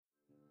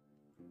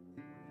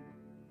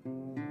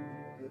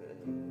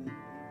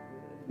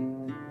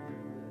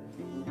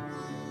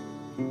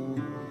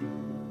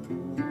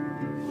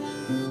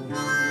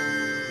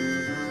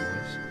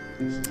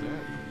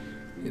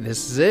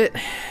This is it.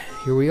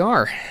 Here we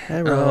are.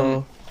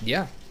 Hello.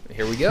 Yeah,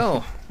 here we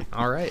go.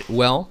 All right.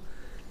 Well,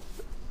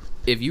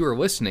 if you are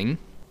listening,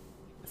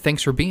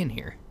 thanks for being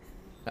here.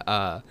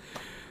 My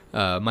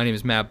name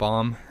is Matt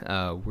Baum.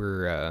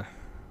 We're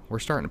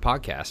starting a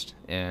podcast,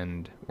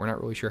 and we're not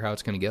really sure how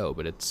it's going to go,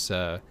 but it's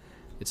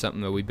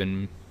something that we've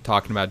been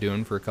talking about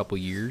doing for a couple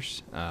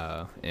years,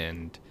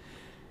 and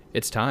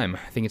it's time.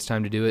 I think it's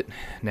time to do it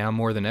now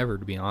more than ever,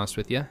 to be honest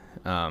with you.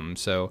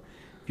 So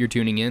if you're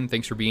tuning in,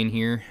 thanks for being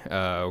here.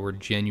 We're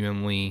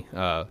genuinely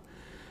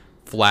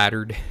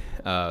flattered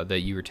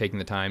that you were taking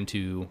the time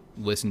to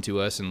listen to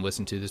us and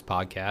listen to this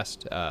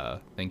podcast.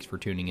 Thanks for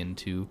tuning in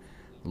to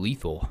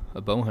Lethal,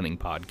 a bow hunting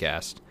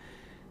podcast.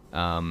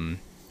 I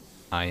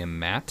am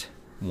Matt,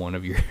 one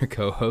of your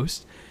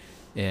co-hosts,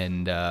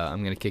 and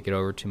I'm going to kick it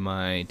over to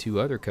my two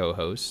other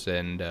co-hosts,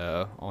 and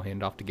I'll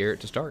hand off to Garrett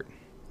to start.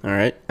 All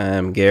right,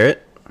 I'm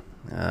Garrett.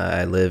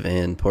 I live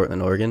in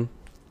Portland, Oregon.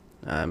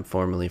 I'm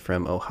formerly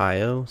from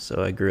Ohio,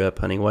 so I grew up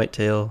hunting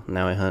whitetail.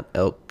 Now I hunt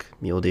elk,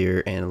 mule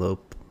deer,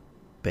 antelope,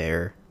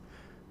 bear,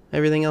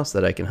 everything else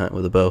that I can hunt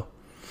with a bow.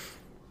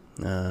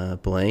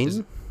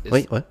 Blaine?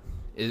 Wait, what?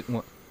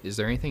 Is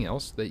there anything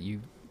else that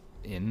you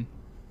in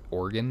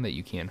Oregon that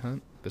you can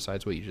hunt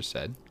besides what you just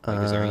said? Like,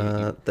 is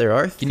there there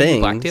are can things. You do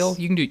blacktail?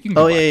 You can do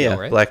Oh, blacktail, yeah.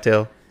 right?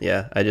 Blacktail.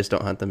 Yeah, I just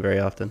don't hunt them very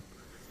often.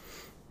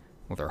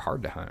 Well, they're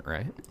hard to hunt,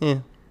 right? Yeah,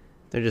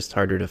 they're just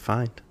harder to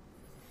find.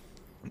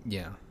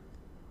 Yeah.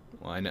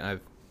 Well,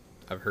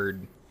 I've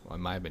heard. Well, it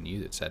might have been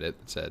you that said it.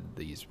 That said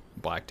these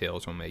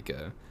blacktails will make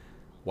a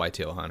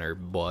whitetail hunter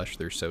blush.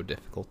 They're so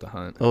difficult to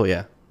hunt. Oh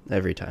yeah,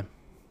 every time.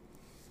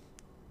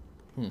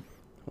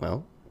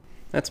 Well,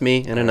 that's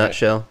me in a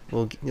nutshell.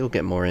 You'll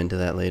get more into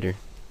that later.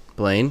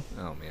 Blaine?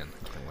 Oh man,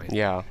 I can't wait.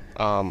 Yeah,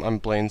 I'm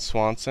Blaine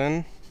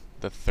Swanson,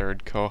 the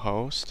third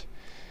co-host.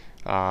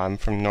 I'm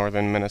from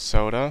northern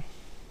Minnesota.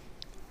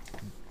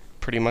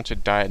 Pretty much a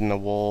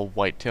dyed-in-the-wool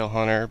whitetail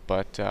hunter,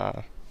 but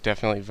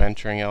definitely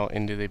venturing out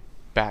into the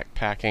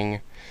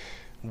backpacking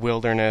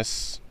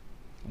wilderness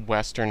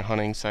western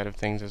hunting side of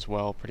things as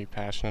well. Pretty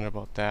passionate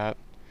about that.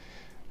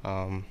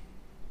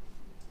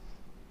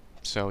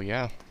 So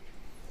yeah,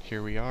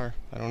 here we are.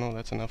 I don't know,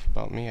 that's enough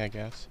about me, I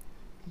guess.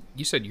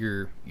 You said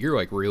you're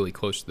like really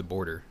close to the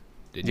border,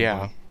 didn't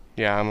you?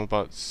 Yeah, I'm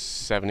about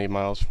 70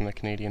 miles from the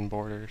Canadian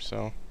border,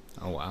 so.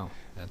 Oh wow,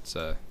 that's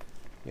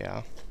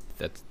Yeah.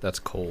 that's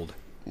cold.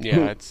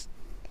 Yeah,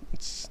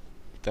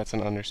 that's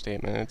an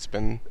understatement. It's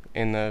been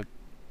in the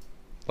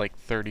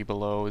 30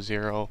 below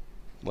zero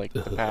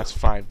the past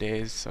 5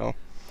 days, so.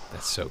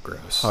 That's so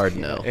gross. Hard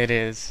no. It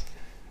is.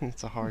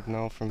 It's a hard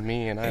no from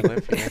me, and I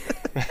live here.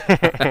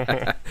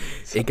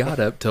 It got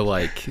up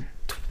to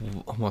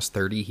almost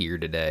 30 here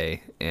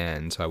today,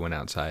 and so I went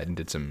outside and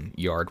did some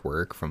yard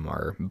work from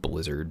our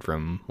blizzard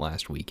from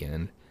last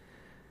weekend.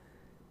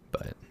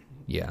 But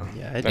yeah.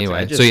 Yeah, anyway,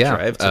 I just so yeah,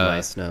 drive to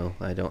my snow.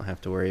 I don't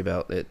have to worry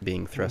about it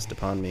being thrust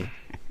upon me,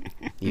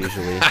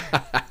 usually.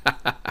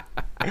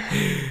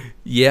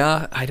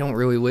 Yeah, I don't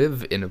really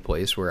live in a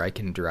place where I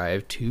can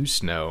drive to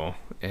snow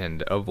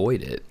and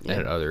avoid it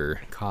at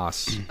other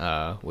costs,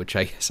 which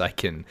I guess I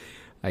can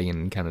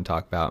kind of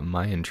talk about in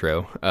my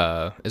intro.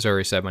 As I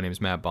already said, my name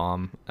is Matt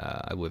Baum.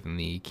 I live in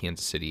the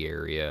Kansas City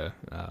area.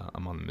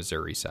 I'm on the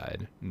Missouri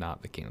side,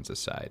 not the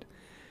Kansas side.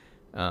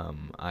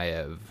 I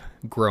have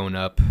grown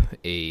up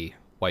a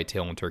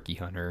whitetail and turkey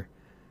hunter.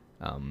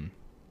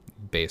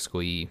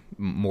 Basically,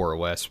 more or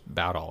less,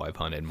 about all I've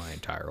hunted my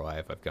entire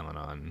life. I've gone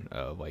on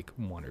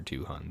one or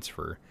two hunts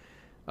for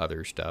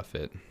other stuff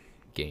at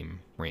game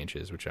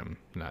ranches, which I'm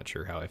not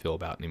sure how I feel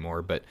about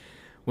anymore. But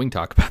we can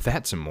talk about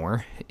that some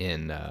more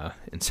in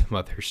some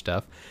other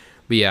stuff.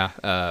 But yeah,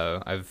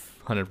 I've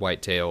hunted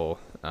whitetail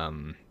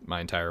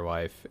my entire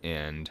life,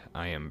 and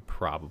I am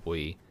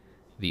probably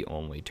the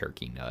only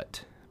turkey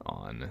nut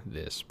on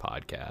this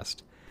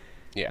podcast.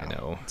 Yeah, I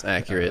know It's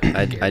accurate.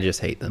 I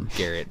just hate them.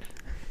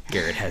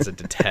 Garrett has a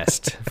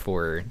detest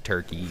for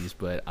turkeys,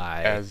 but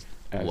I as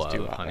love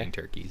do I. hunting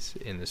turkeys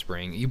in the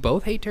spring. You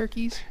both hate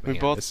turkeys? We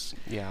Man, both,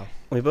 yeah.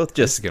 We both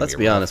just, gonna let's be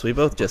be rough. honest, we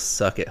both just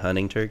suck at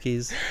hunting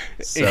turkeys.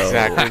 So,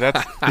 Exactly.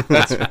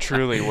 That's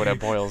truly what it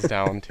boils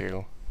down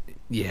to.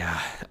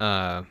 Yeah,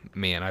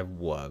 man, I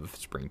love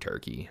spring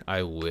turkey.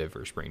 I live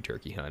for spring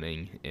turkey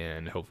hunting,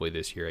 and hopefully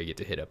this year I get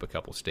to hit up a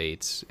couple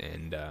states,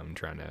 and I'm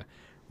trying to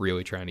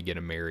get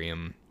a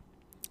Merriam.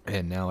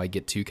 And now I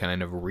get to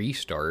kind of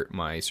restart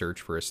my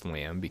search for a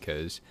slam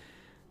because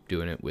I'm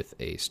doing it with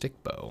a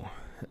stick bow.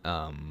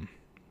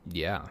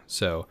 Yeah,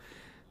 so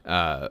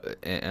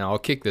and I'll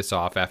kick this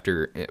off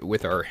after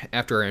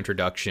our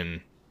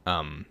introduction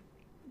that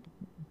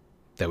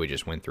we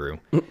just went through.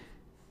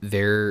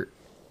 There's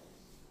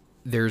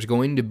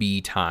going to be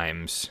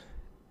times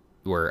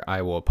where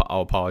I'll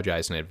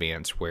apologize in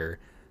advance where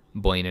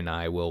Blaine and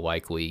I will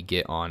likely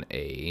get on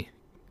a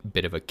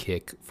bit of a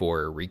kick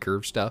for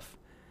recurve stuff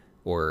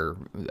or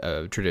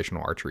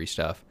traditional archery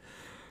stuff.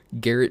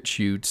 Garrett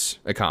shoots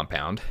a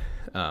compound,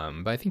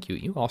 but I think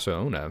you also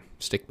own a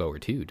stick bow or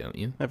two, don't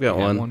you? I've got You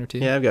have one. one or two?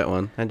 Yeah, I've got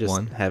one. I just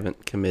One?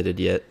 haven't committed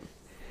yet.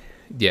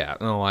 Yeah,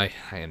 no, I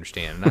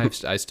understand.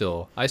 And I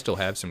still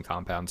have some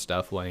compound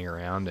stuff laying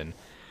around, and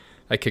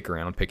I kick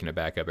around picking it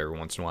back up every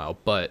once in a while.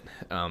 But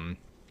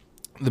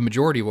the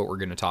majority of what we're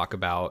going to talk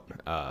about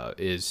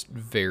is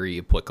very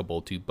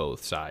applicable to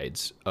both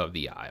sides of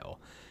the aisle.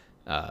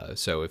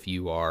 So if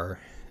you are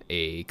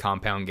a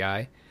compound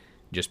guy,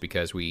 just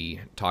because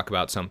we talk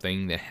about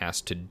something that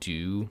has to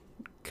do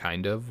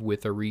kind of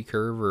with a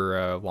recurve or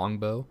a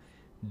longbow,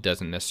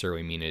 doesn't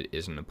necessarily mean it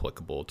isn't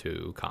applicable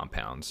to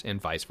compounds,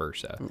 and vice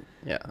versa.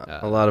 Yeah,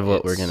 a lot of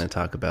what we're going to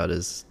talk about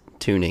is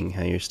tuning,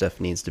 how your stuff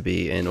needs to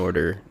be in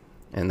order,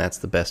 and that's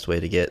the best way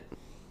to get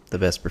the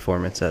best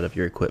performance out of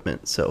your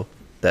equipment. So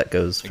that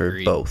goes for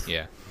Agreed. both.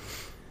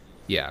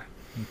 Yeah,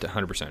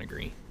 100%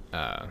 agree.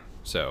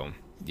 So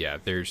yeah,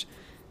 there's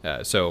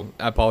so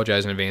I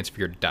apologize in advance if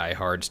you're a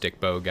diehard stick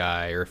bow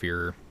guy, or if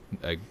you're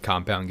a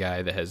compound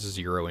guy that has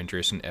zero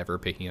interest in ever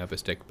picking up a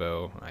stick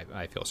bow.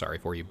 I feel sorry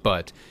for you,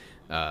 but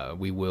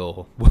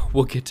we'll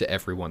get to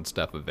everyone's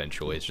stuff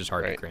eventually. It's just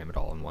hard to cram it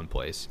all in one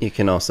place. You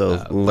can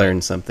also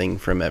learn something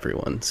from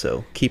everyone,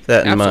 so keep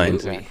that in mind.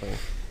 Exactly.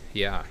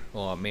 Yeah.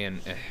 Well,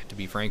 man, to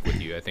be frank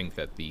with you, I think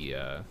that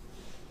the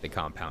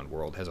compound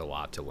world has a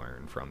lot to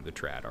learn from the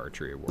trad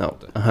archery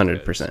world.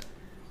 100%.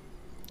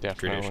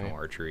 Traditional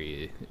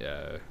archery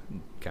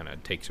kind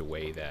of takes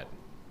away that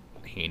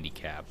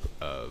handicap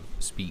of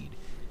speed,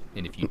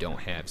 and if you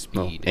don't have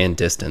speed and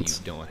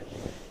distance,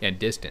 and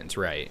distance,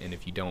 right? And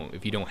if you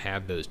don't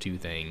have those two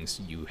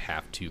things, you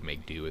have to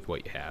make do with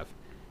what you have,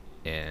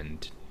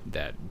 and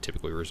that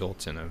typically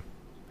results in a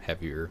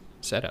heavier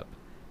setup,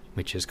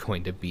 which is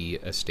going to be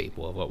a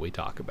staple of what we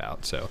talk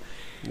about. So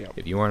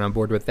if you aren't on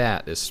board with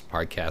that, this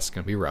podcast is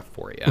going to be rough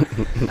for you.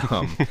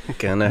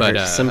 Gonna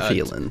hurt some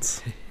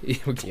feelings.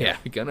 Yeah,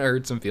 gonna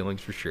hurt some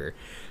feelings for sure.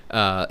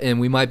 And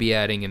we might be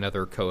adding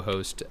another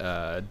co-host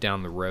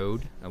down the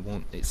road. I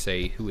won't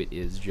say who it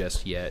is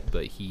just yet,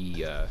 but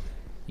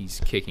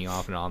he's kicking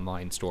off an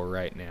online store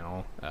right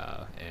now,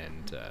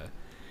 and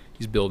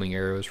he's building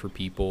arrows for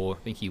people.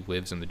 I think he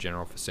lives in the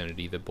general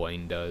vicinity that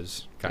Blaine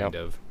does, kind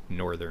of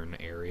northern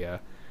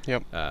area.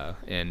 Yep.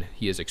 And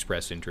he has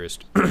expressed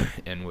interest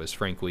and was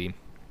frankly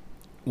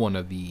one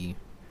of the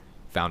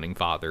founding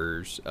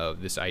fathers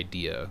of this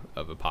idea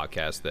of a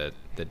podcast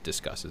that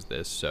discusses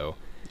this. So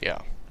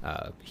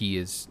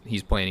he's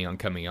planning on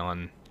coming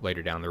on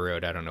later down the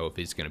road. I don't know if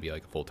he's going to be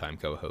like a full-time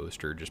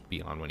co-host or just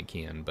be on when he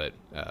can, but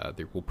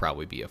there will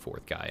probably be a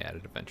fourth guy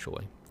added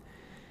eventually.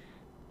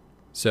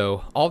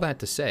 So all that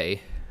to say,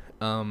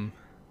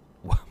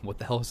 what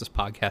the hell is this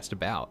podcast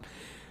about?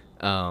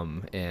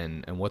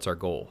 And what's our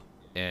goal?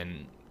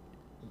 And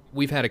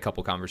we've had a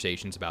couple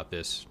conversations about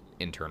this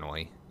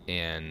internally,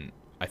 and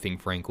I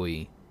think,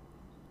 frankly,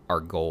 our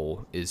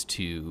goal is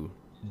to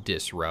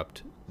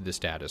disrupt the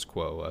status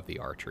quo of the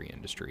archery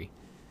industry,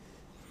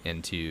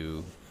 and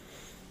to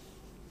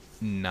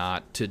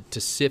not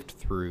to sift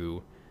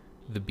through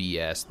the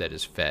BS that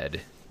is fed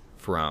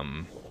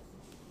from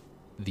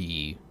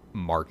the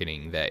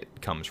marketing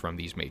that comes from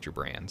these major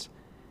brands.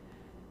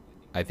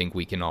 I think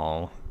we can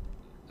all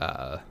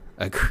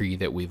agree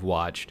that we've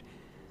watched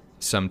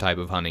some type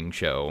of hunting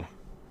show,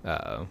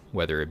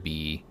 whether it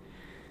be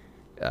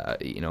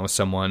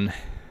someone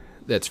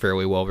that's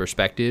fairly well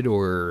respected,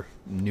 or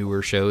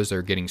newer shows that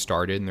are getting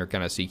started and they're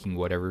kind of seeking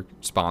whatever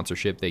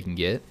sponsorship they can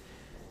get,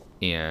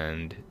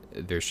 and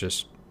there's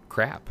just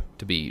crap,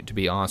 to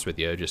be honest with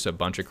you, just a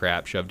bunch of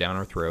crap shoved down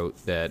our throat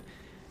that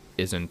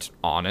isn't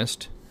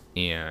honest,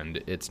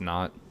 and it's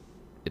not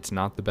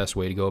the best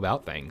way to go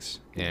about things.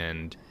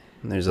 And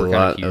there's a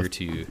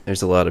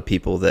lot of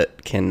people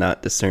that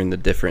cannot discern the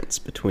difference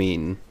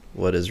between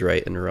what is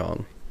right and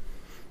wrong,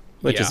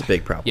 which is a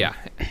big problem. Yeah,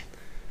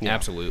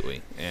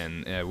 absolutely.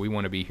 And we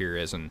want to be here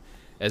as an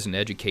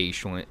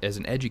education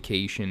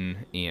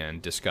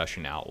and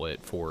discussion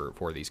outlet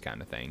for these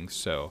kind of things.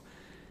 So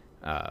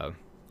I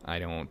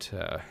don't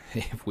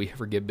if we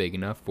ever get big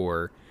enough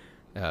for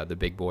the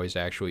big boys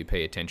to actually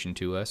pay attention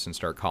to us and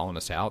start calling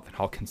us out, then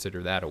I'll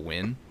consider that a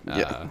win.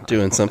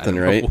 Doing something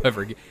right.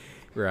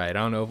 Right, I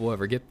don't know if we'll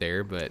ever get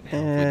there, but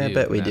I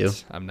bet we do.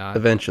 I'm not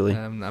eventually.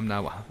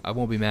 I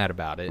won't be mad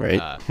about it.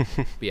 Right.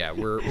 But yeah,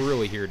 we're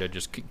really here to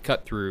just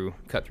cut through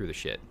the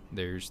shit.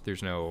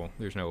 There's no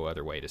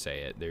other way to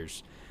say it.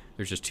 There's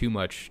just too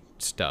much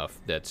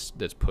stuff that's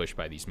pushed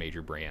by these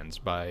major brands,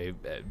 by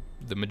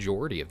the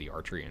majority of the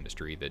archery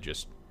industry, that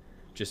just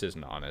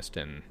isn't honest.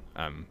 And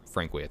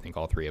frankly, I think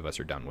all three of us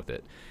are done with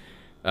it.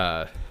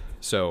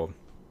 So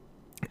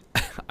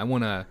I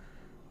wanna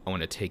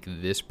take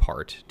this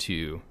part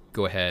to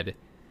go ahead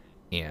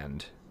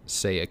and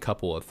say a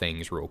couple of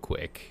things real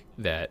quick,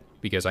 that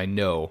because I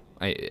know,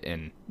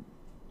 and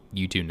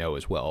you two know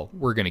as well,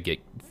 we're going to get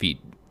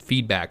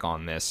feedback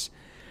on this,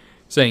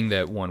 saying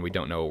that, one, we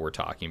don't know what we're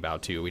talking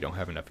about, two, we don't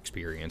have enough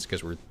experience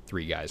because we're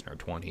three guys in our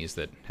 20s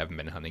that haven't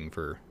been hunting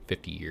for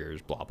 50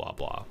 years, blah, blah,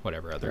 blah,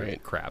 whatever other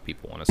crap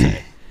people want to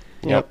say.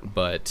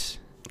 But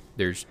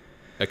there's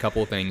a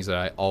couple of things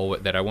that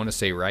I want to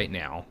say right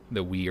now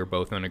that we are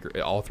both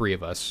all three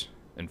of us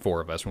and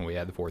four of us when we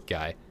had the fourth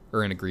guy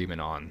are in agreement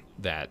on,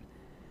 that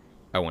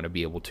I want to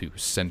be able to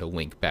send a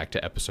link back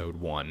to episode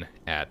 1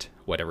 at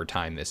whatever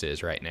time this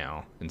is right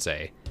now and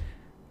say,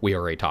 we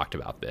already talked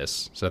about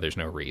this, so there's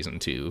no reason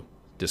to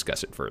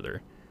discuss it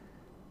further.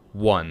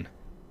 1,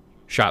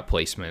 shot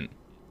placement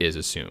is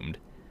assumed.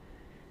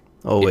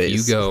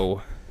 Always. If you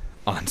go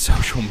on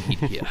social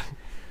media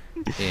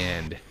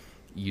and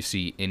you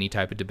see any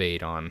type of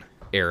debate on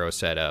arrow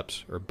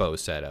setups or bow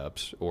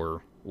setups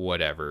or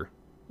whatever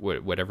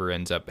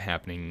ends up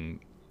happening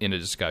in a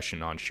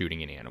discussion on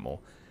shooting an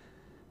animal,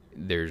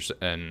 there's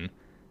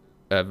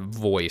a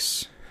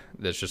voice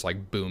that's just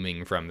like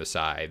booming from the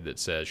side that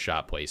says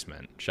shot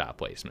placement, shot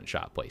placement,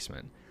 shot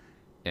placement.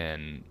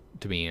 And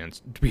to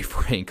be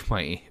frank,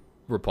 my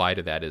reply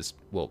to that is,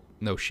 well,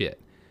 no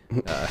shit.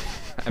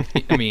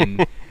 I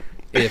mean,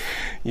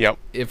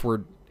 if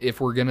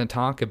we're gonna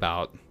talk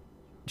about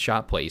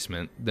shot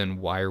placement, then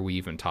why are we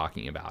even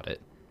talking about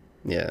it?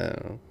 Yeah,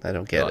 I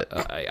don't get it.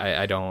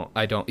 I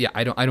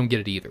don't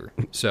get it either.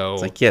 So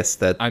it's like, yes,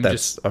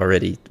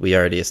 we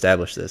already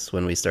established this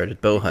when we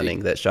started bow hunting,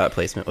 that shot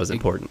placement was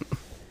important.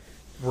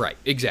 Right,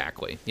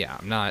 exactly. Yeah,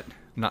 I'm not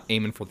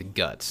aiming for the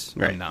guts.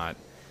 Right.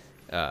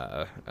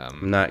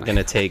 I'm not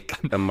gonna take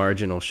a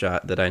marginal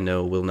shot that I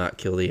know will not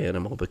kill the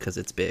animal because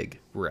it's big.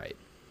 Right.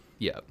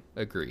 Yep.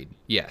 Agreed.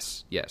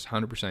 Yes.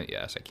 100%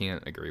 yes. I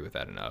can't agree with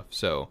that enough.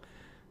 So,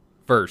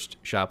 first,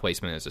 shot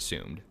placement is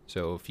assumed.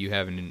 So if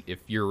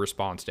your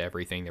response to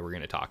everything that we're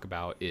going to talk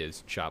about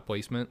is shot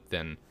placement,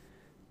 then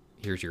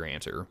here's your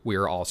answer. We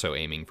are also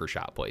aiming for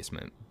shot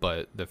placement.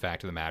 But the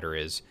fact of the matter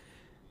is,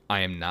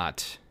 I am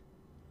not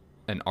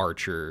an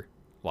archer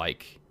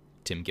like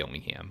Tim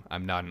Gillingham.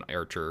 I'm not an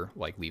archer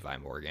like Levi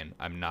Morgan.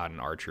 I'm not an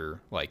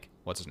archer like,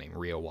 what's his name,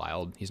 Rio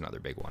Wild. He's another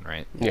big one,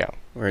 right? Yeah.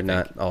 We're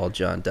not all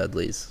John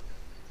Dudleys.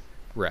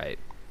 Right.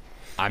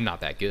 I'm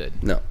not that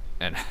good. No.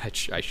 And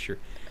I sure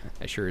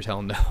as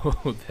hell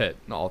know that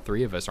all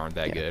three of us aren't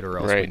that good, or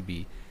else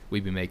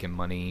we'd be making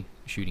money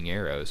shooting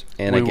arrows.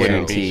 And I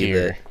guarantee you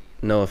that,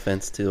 no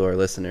offense to our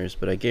listeners,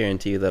 but I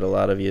guarantee you that a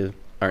lot of you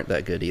aren't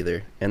that good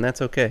either, and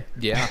that's okay.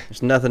 Yeah.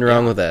 There's nothing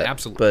wrong with that.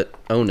 Absolutely. But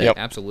own it. Yep.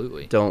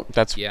 Absolutely. Don't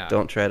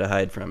try to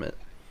hide from it.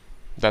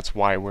 That's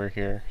why we're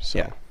here. So.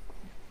 Yeah.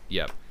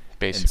 Yep.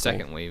 Basically. And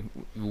secondly,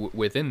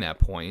 within that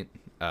point,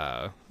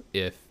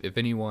 if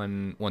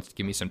anyone wants to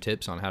give me some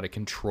tips on how to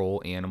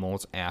control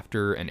animals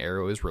after an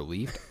arrow is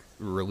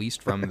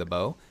released from the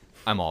bow,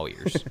 I'm all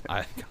ears.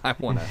 I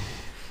want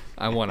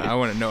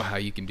to know how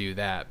you can do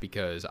that,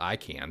 because I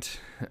can't.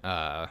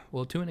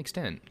 Well, to an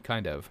extent,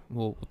 kind of.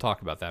 We'll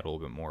talk about that a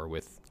little bit more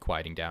with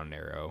quieting down an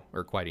arrow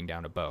or quieting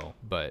down a bow,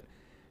 but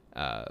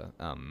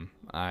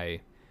I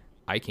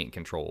can't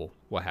control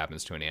what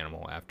happens to an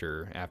animal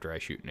after I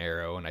shoot an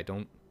arrow, and I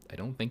don't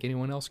think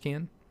anyone else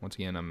can. Once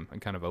again, I'm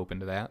kind of open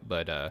to that,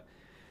 but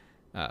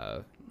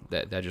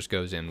that just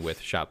goes in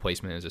with shot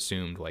placement is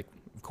assumed. Like,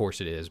 of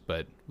course it is,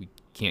 but we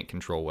can't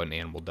control what an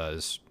animal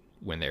does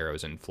when the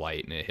arrow's in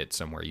flight and it hits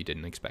somewhere you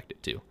didn't expect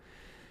it to.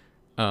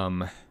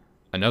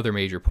 Another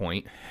major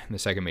point, the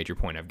second major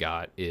point I've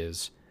got,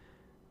 is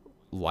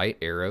light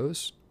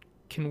arrows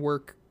can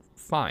work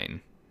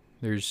fine.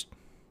 There's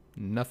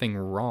nothing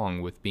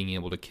wrong with being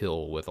able to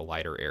kill with a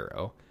lighter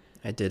arrow.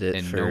 I did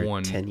it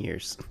for 10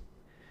 years.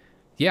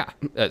 Yeah,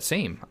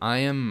 same.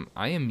 I'm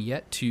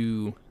yet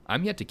to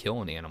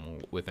kill an animal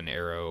with an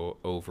arrow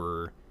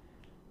over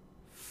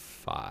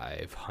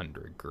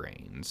 500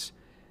 grains,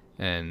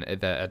 and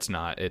that's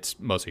not. It's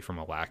mostly from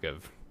a lack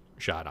of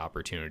shot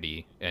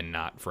opportunity, and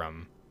not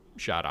from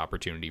shot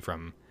opportunity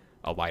from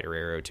a lighter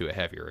arrow to a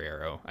heavier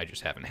arrow. I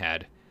just haven't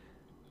had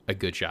a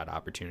good shot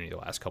opportunity the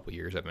last couple of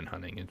years I've been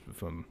hunting,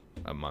 from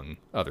among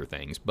other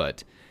things.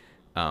 But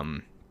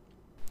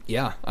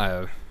yeah,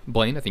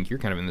 Blaine, I think you're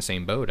kind of in the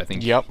same boat. I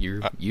think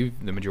the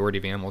majority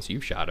of animals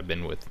you've shot have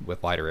been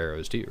with lighter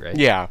arrows too, right?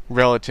 Yeah,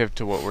 relative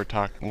to what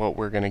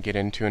we're going to get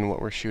into and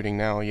what we're shooting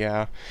now,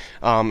 yeah.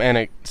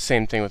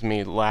 Same thing with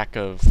me. Lack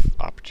of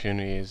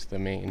opportunity is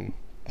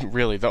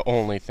really the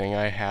only thing.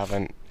 I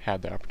haven't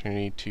had the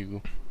opportunity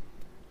to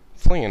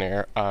fling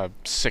a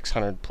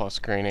 600 plus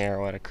grain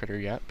arrow at a critter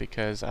yet,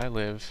 because I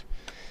live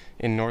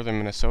in northern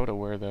Minnesota,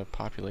 where the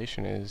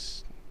population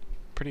is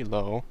pretty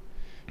low.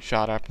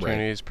 Shot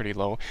opportunity is pretty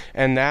low,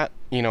 and that,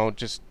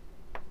 just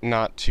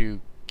not to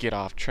get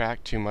off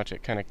track too much,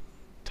 it kind of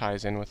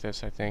ties in with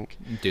this, I think.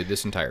 Dude,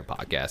 this entire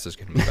podcast is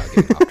going to be about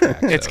getting off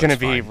track. It's going to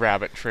be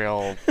rabbit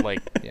trail,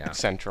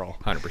 central.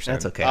 100%.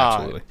 That's okay.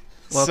 Absolutely.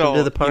 Welcome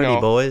to the party,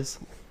 boys.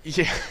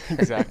 Yeah,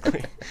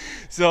 exactly.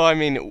 So,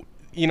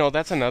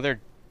 that's another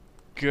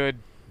good,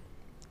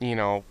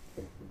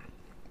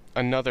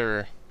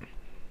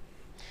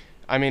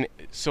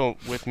 so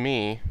with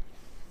me,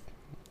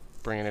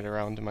 bringing it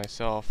around to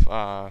myself,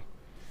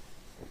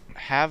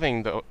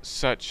 having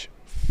such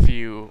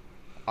few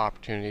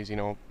opportunities,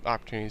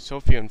 opportunities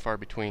so few and far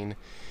between,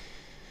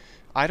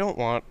 I don't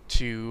want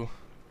to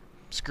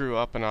screw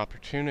up an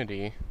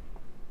opportunity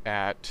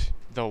at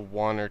the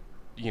one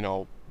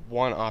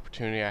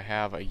opportunity I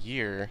have a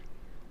year.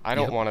 I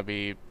don't want to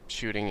be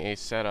shooting a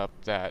setup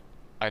that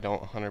I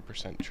don't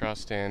 100%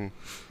 trust in,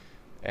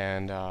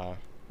 and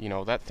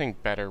that thing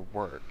better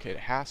work. It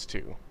has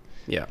to,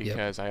 Yeah.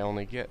 because I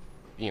only get,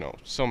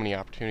 so many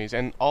opportunities.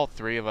 And all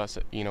three of us,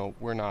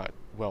 we're not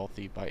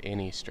wealthy by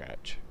any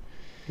stretch.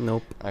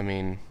 Nope. I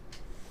mean,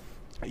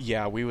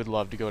 yeah, we would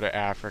love to go to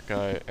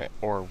Africa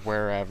or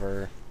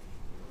wherever,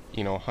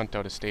 hunt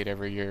out a state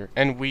every year.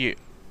 And we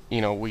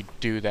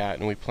do that,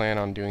 and we plan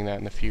on doing that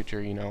in the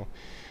future,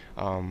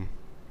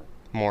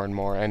 more and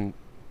more.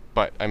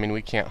 But, I mean,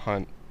 we can't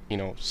hunt,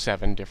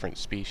 7 different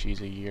species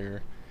a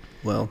year.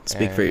 Well,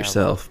 speak for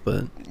yourself,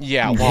 but...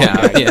 Yeah, well,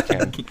 yeah, you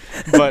can.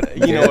 But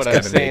you know what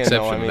I'm saying,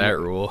 though. I mean, that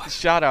rule.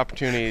 Shot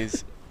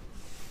opportunities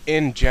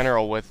in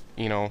general with,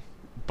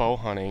 bow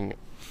hunting,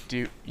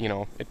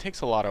 it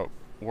takes a lot of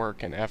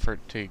work and effort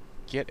to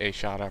get a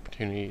shot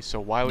opportunity.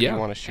 So why would you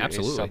want to shoot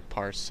a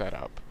subpar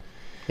setup?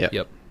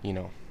 Yep.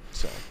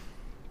 So.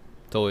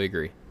 Totally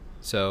agree.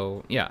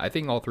 So, yeah, I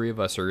think all three of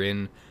us are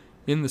in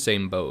the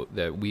same boat,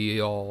 that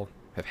we all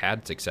have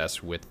had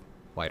success with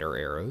lighter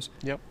arrows.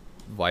 Yep.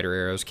 Lighter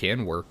arrows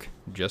can work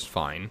just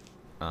fine,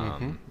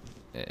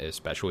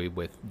 especially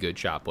with good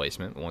shot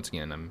placement. Once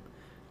again,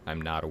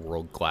 I'm not a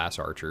world-class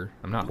archer.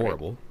 I'm not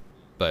horrible,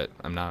 but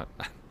I'm not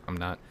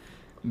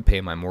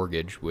paying my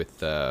mortgage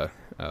with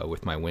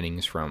my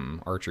winnings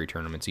from archery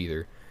tournaments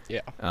either.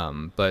 Yeah.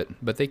 But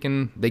they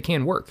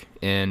can work.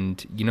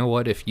 And you know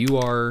what? If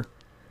you're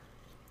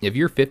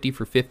 50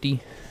 for 50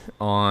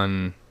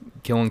 on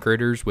killing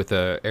critters with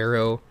a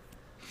arrow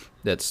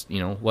that's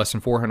less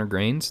than 400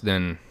 grains,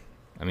 then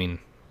I mean,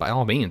 by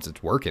all means,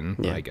 it's working.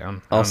 Yeah. Like,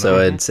 also,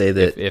 I'd say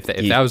that if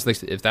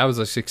that was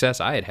a success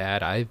I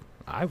had, I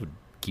would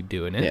keep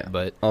doing it. Yeah.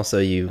 But also,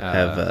 you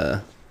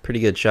have pretty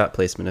good shot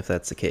placement if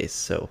that's the case.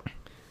 So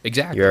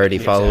exactly, you're already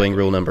following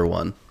rule number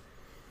 1.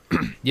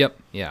 Yep.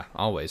 Yeah.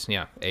 Always.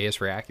 Yeah. A is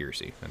for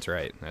accuracy. That's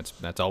right.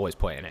 That's always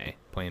plan A.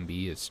 Plan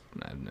B is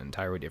an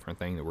entirely different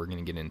thing that we're going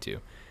to get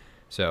into.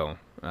 So,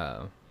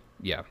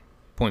 yeah.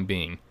 Point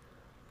being,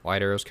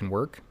 light arrows can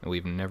work, and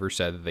we've never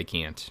said that they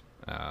can't.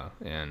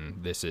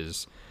 And this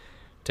is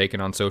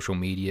taken on social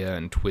media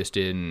and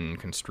twisted and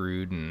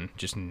construed, and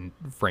just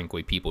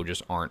frankly, people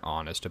just aren't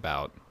honest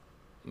about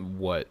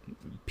what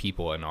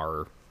people in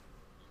our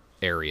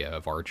area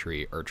of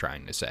archery are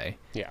trying to say.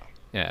 Yeah.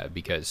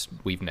 Because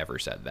we've never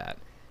said that.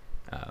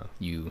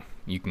 You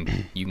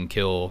can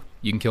kill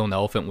an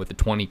elephant with a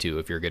 22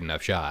 if you're a good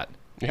enough shot.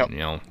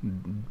 Yep.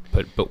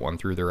 Put one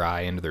through their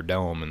eye into their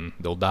dome and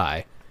they'll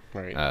die.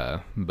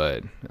 Right.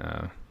 But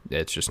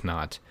it's just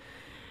not.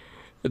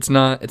 It's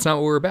not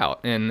what we're about.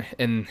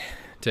 And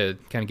to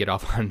kind of get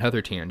off on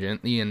another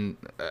tangent, Ian,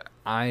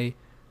 I've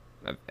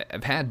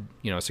had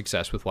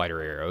success with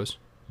lighter arrows,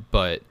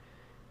 but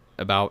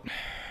about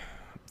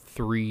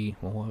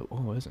what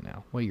was it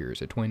now? What year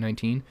is it?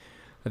 2019?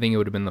 I think it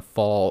would have been the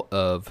fall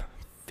of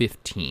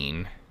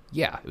 15.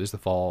 Yeah, it was the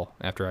fall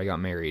after I got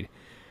married.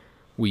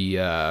 We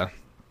got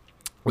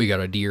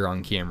a deer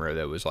on camera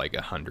that was like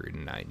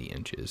 190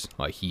 inches.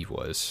 Like, he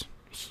was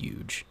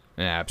huge,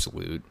 an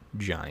absolute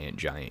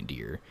giant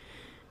deer.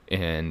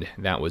 And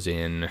that was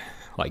in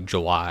like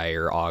July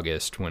or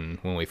August when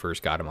we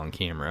first got him on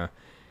camera.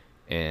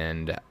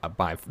 And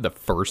the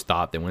first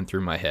thought that went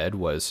through my head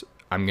was,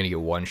 I'm going to get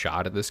one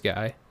shot at this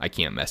guy. I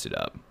can't mess it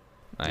up.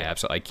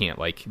 I can't.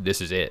 Like,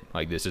 this is it.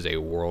 Like, this is a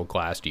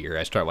world-class deer.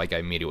 I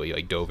immediately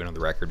dove into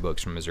the record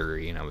books from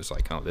Missouri, and I was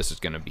like, oh, this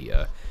is going to be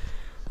a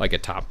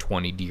top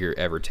 20 deer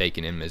ever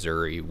taken in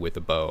Missouri with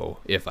a bow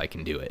if I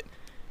can do it.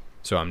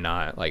 So I'm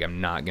not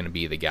going to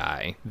be the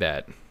guy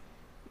that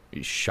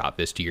shot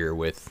this deer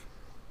with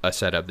a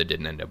setup that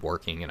didn't end up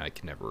working and I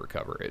can never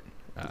recover it.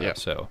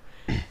 So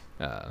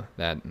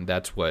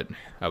that's what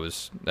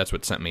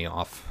sent me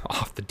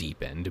off the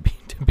deep end,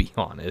 to be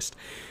honest.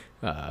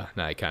 And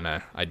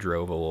I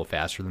drove a little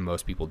faster than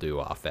most people do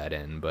off that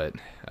end, but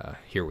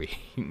here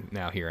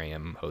I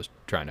am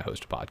trying to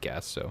host a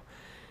podcast. So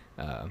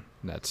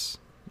that's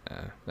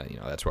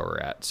where we're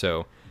at.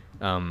 So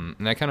and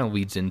that kind of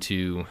leads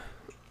into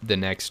the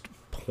next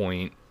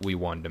point we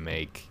wanted to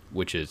make,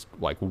 which is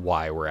like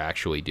why we're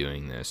actually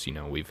doing this.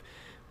 We've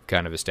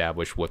kind of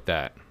established what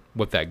that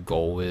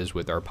goal is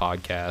with our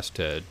podcast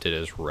to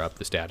disrupt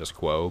the status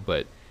quo,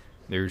 but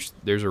there's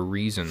a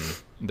reason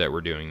that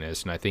we're doing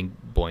this, and I think,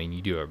 Blaine,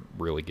 you do a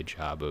really good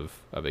job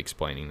of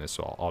explaining this,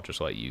 so I'll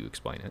just let you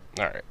explain it.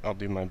 All right, I'll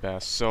do my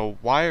best. So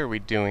why are we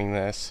doing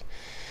this?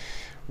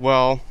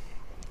 Well,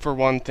 for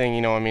one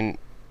thing,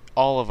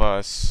 all of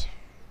us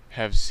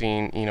have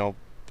seen,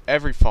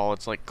 every fall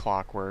it's like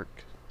clockwork.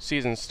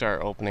 Seasons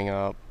start opening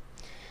up,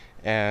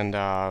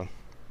 and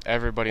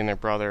everybody and their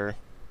brother,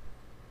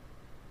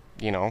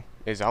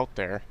 is out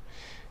there.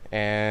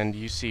 And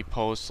you see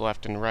posts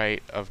left and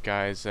right of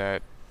guys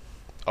that,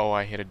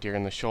 I hit a deer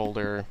in the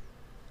shoulder,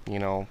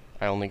 I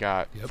only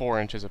got 4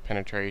 inches of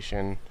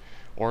penetration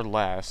or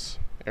less,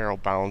 arrow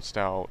bounced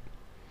out,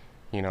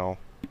 blah,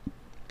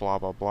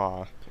 blah,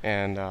 blah.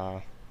 And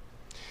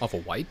off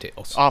of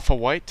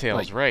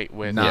whitetails. Right.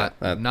 With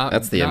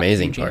that's the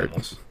amazing part.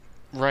 Animals.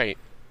 Right.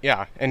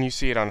 Yeah, and you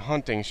see it on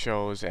hunting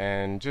shows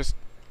and just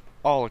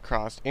all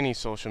across any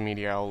social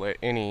media outlet,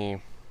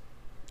 any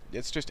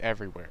it's just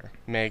everywhere.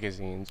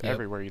 Magazines, Yep.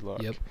 everywhere you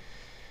look. Yep.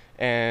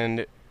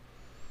 And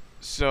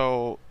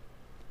so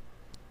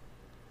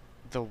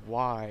the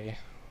why.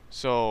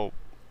 So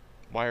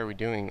why are we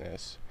doing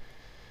this?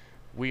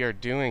 We are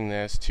doing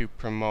this to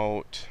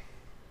promote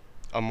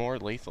a more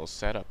lethal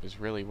setup is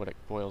really what it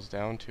boils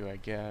down to, I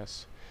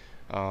guess.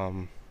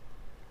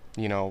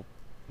 You know,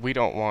 we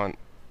don't want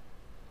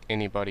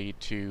anybody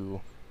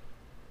to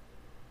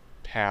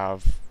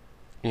have,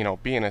 you know,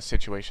 be in a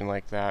situation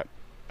like that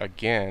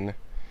again,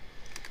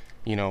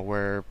 you know,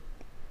 where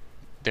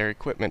their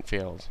equipment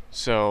fails.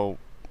 So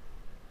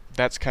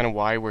that's kind of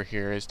why we're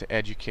here, is to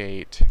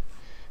educate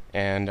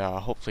and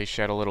hopefully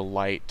shed a little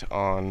light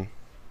on,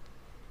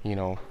 you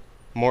know,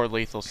 more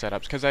lethal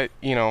setups. Because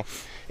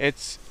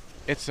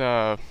it's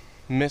a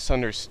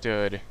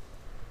misunderstood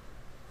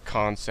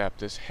concept,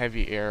 this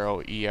heavy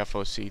arrow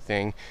EFOC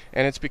thing,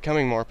 and it's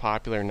becoming more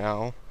popular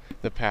now.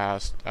 The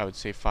past, I would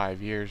say,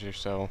 5 years or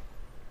so.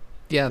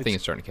 Yeah, I think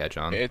it's starting to catch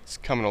on. It's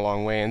coming a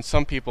long way, and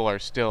some people are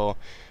still,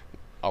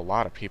 a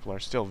lot of people are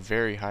still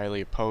very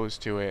highly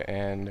opposed to it,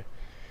 and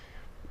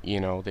you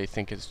know, they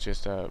think it's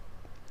just a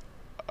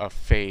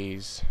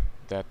phase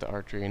that the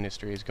archery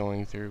industry is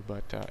going through.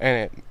 But and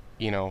it,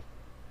 you know,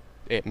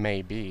 it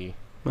may be.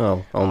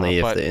 Well, only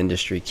if but the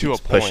industry to a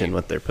keeps pushing point.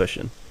 what they're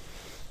pushing.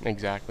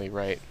 Exactly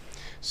right.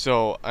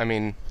 So I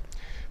mean,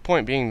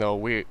 point being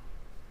though,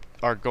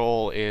 our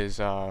goal is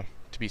to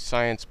be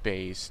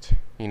science-based.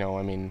 You know,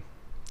 I mean,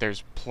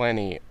 there's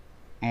plenty,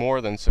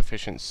 more than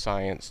sufficient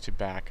science to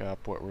back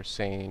up what we're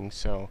saying.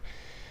 So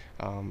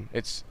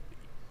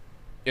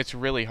it's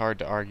really hard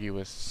to argue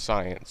with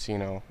science, you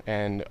know,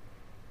 and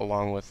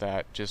along with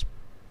that, just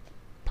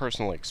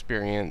personal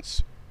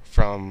experience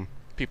from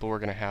people we're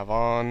going to have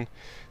on,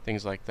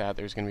 things like that.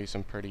 There's going to be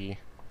some pretty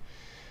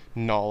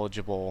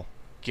knowledgeable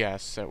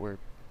guests that we're,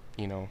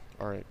 you know,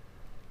 are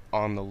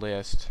on the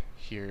list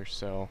here.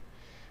 So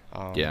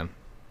Yeah.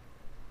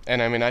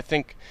 and I mean, I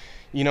think,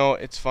 you know,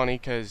 it's funny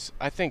because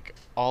I think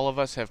all of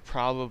us have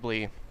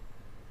probably,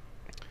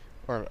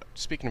 or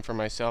speaking for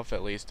myself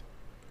at least,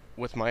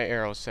 with my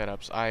arrow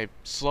setups, I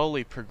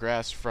slowly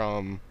progressed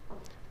from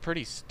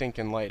pretty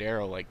stinking light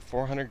arrow, like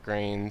 400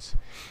 grains.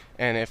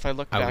 And if I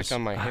look back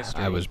on my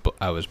history,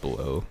 I was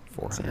below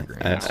 400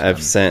 grains.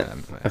 I've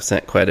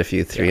sent quite a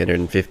few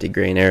 350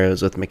 grain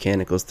arrows with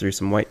mechanicals through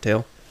some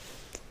whitetail.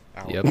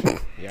 ow. Yep.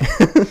 Yeah.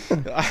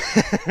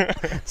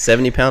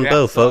 70-pound Yeah,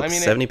 bow, so, I folks.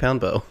 mean,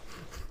 70-pound bow.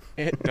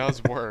 It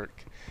does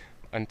work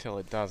until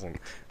it doesn't.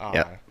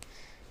 Yeah.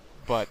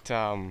 But,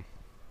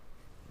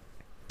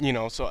 you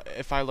know, so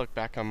if I look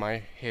back on my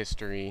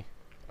history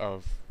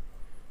of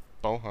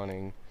bow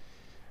hunting,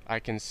 I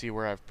can see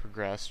where I've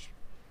progressed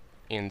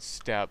in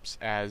steps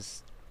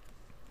as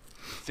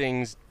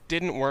things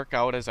didn't work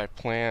out as I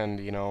planned,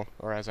 you know,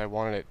 or as I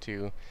wanted it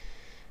to.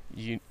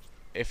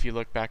 If you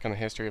look back on the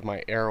history of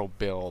my arrow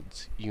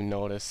builds, you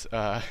notice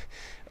a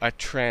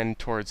trend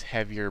towards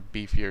heavier,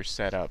 beefier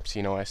setups.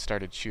 You know, I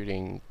started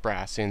shooting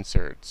brass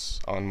inserts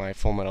on my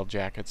Full Metal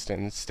jackets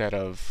instead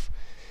of,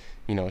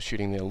 you know,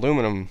 shooting the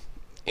aluminum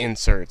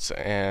inserts.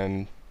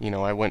 And, you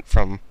know, I went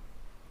from,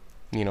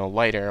 you know,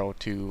 light arrow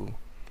to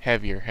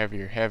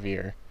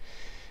heavier.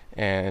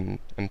 And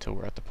until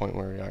we're at the point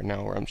where we are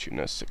now, where I'm shooting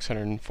a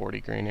 640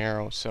 grain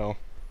arrow. So,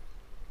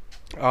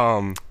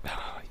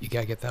 You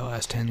gotta get that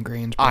last 10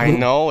 grains. Bro. I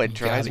know, it You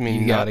drives gotta- me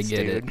you nuts, gotta get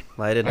dude. it.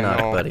 Lighted I knock,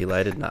 know. buddy.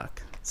 Lighted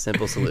knock.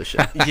 Simple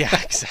solution.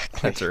 Yeah, exactly.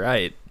 That's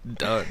right.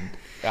 Done.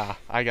 Yeah,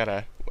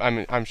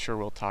 I'm sure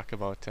we'll talk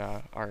about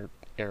our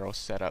arrow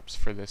setups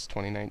for this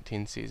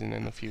 2019 season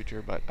in the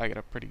future, but I got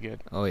a pretty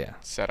good Oh yeah.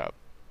 setup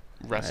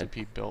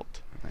recipe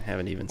built. I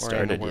haven't even We're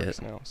in the started works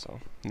yet.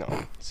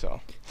 now,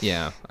 so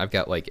Yeah, I've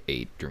got like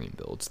 8 dream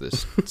builds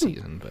this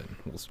season, but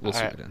we'll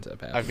see what ends up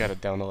happening. I've got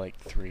it down to like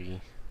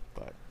 3,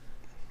 but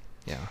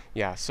Yeah.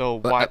 yeah. So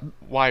But,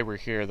 why we're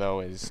here though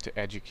is to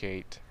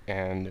educate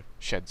and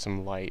shed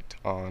some light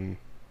on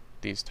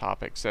these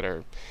topics that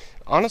are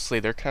honestly,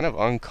 they're kind of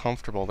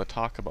uncomfortable to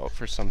talk about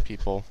for some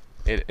people.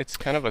 It's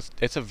kind of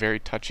it's a very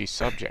touchy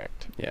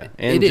subject. Yeah,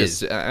 It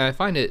is. I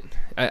find it.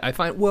 I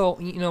find, well,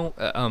 you know,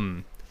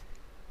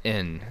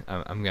 and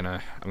I'm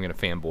gonna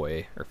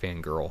fanboy or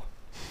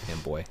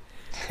fanboy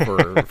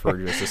for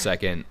just a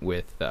second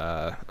with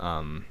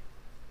Donnie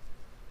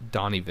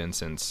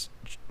Vincent's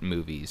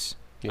movies.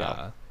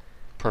 Yeah.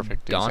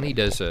 Perfect. Donnie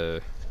example.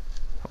 does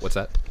what's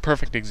that?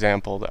 Perfect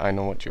example that I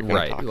know what you're going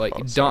to Right, talk like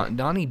about. So.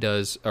 Donnie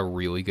does a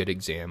really good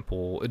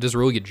example. It does a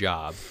really good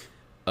job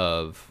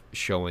of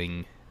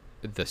showing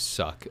the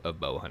suck of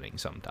bow hunting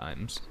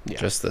sometimes. Yeah.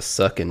 just the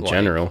suck in Like-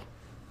 general.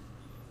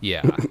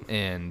 Yeah,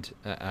 and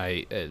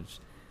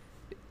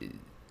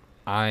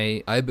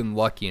I've been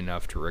lucky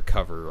enough to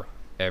recover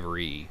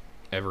every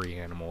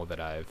animal that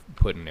I've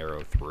put an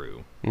arrow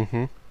through,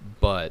 Mm-hmm.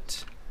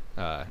 but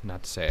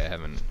not to say I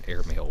haven't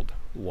airmailed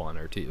one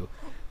or two.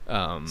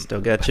 Still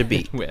got you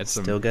beat. We had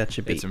some- Still got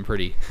you Had beat. some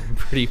pretty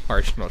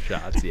marginal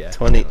shots. Yeah,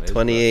 20, You know, it was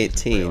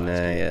 2018, pretty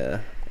last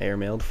year. I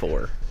airmailed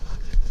 4.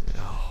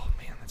 Oh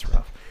man, that's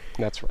rough.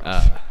 That's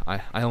rough. I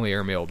only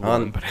airmailed On-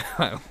 one, but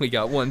I only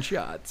got one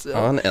shot. So.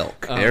 On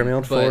elk.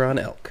 Airmailed but- 4 on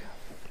elk.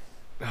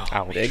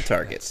 Ouch. Big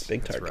targets.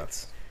 Big that's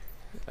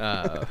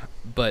targets.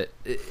 But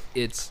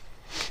it's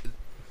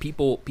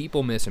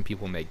people miss and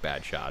people make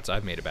bad shots.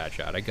 I've made a bad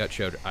shot. I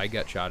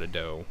got shot a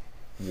doe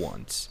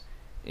once,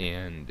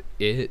 and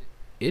it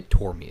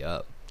tore me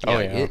up. Oh,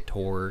 yeah. It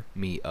tore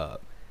me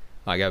up.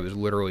 Like I was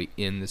literally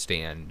in the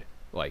stand,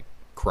 like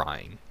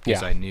crying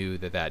because Yeah. I knew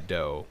that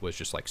doe was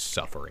just like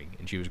suffering,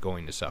 and she was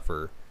going to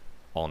suffer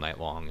all night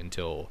long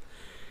until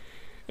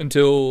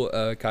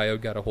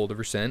coyote got a hold of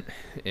her scent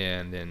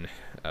and then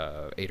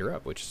ate her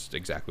up, which is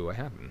exactly what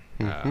happened.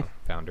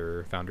 Found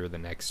her the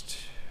next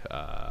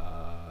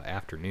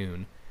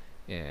afternoon,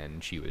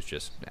 and she was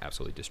just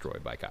absolutely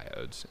destroyed by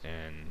coyotes.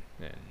 And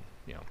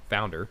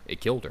found her. It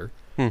killed her.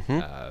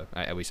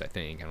 At least I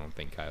think. I don't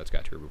think coyotes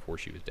got to her before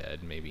she was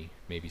dead. Maybe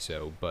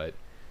so, but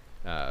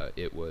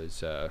it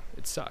was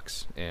it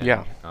sucks. And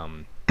Yeah.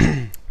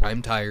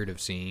 I'm tired of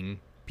seeing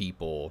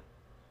people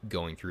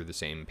going through the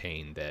same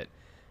pain that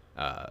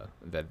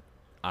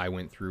I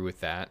went through with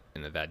that,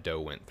 and that doe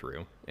went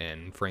through.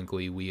 And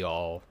frankly, we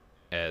all,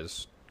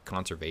 as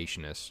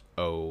conservationists,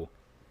 owe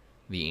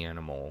the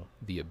animal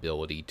the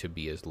ability to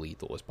be as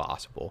lethal as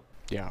possible.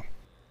 Yeah.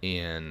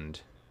 And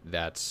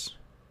that's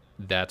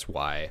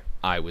why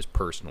I was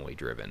personally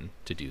driven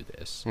to do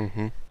this.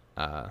 I'm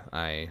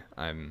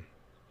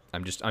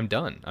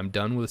done. I'm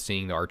done with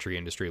seeing the archery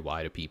industry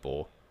lie to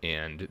people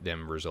and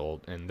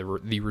the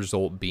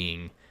result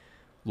being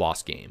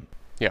lost game.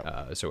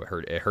 Yeah. So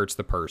it hurts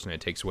the person. It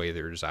takes away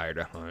their desire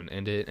to hunt,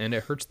 and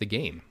it hurts the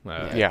game.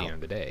 At the Yeah. end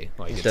of the day,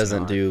 like It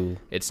doesn't do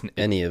it's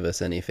any of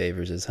us any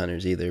favors as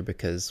hunters either,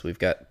 because we've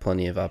got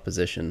plenty of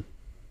opposition,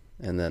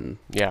 and then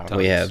Yeah.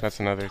 we have That's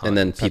another thing. and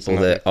then That's people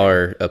another that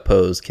are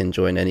opposed can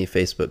join any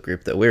Facebook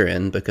group that we're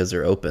in because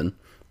they're open.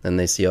 Then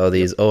they see all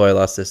these, I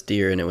lost this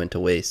deer and it went to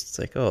waste. It's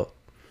like, well,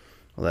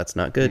 that's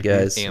not good,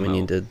 guys. Ammo. We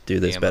need to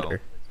do this Ammo.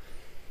 better.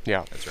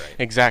 Yeah. That's right.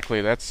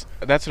 Exactly. That's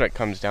what it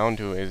comes down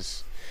to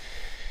is,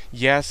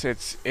 yes,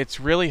 it's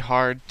really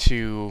hard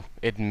to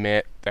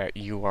admit that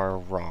you are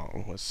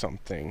wrong with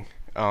something.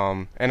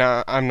 And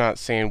I'm not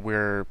saying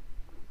we're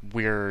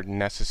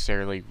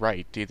necessarily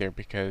right either,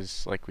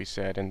 because like we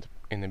said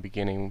in the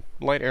beginning,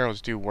 light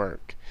arrows do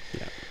work.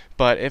 Yeah.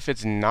 But if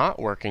it's not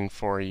working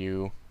for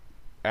you,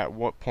 at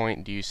what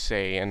point do you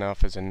say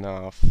enough is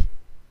enough?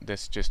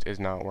 This just is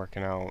not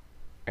working out,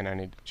 and I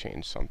need to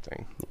change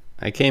something.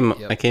 I came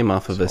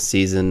off of a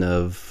season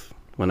of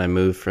when I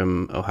moved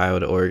from Ohio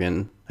to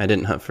Oregon. I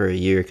didn't hunt for a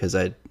year because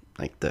I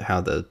like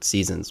how the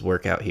seasons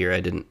work out here.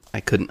 I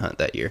couldn't hunt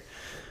that year,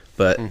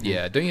 but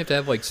Yeah, don't you have to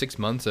have like 6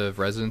 months of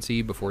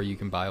residency before you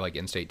can buy like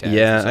in-state tags?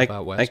 yeah, and stuff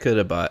out west? I could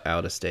have bought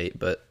out of state,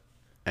 but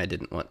I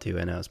didn't want to,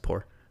 and I was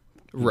poor.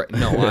 Right?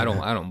 No, I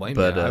don't blame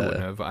But, you. I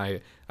wouldn't have.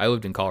 I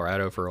lived in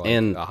Colorado for like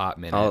and a hot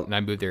minute, and I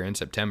moved there in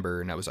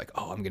September, and I was like,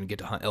 oh, I'm gonna get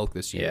to hunt elk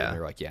this year. Yeah. And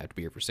they're like, yeah, you have to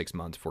be here for 6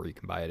 months before you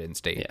can buy it in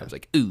state. Yeah. I was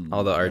like, ooh.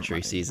 All the never archery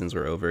mind. seasons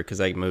were over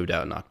because I moved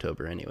out in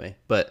October anyway.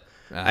 But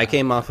I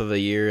came off of a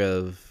year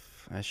of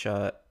I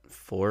shot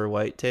 4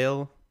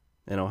 whitetail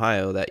in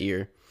Ohio that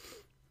year,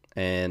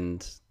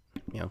 and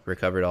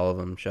recovered all of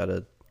them. Shot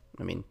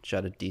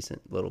a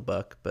decent little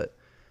buck, but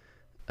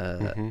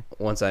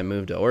once I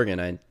moved to Oregon,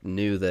 I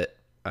knew that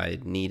I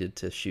needed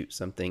to shoot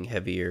something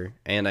heavier,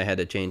 and I had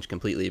to change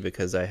completely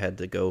because I had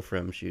to go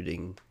from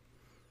shooting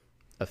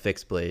a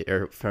fixed blade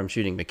or from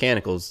shooting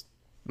mechanicals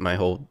my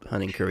whole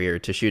hunting career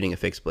to shooting a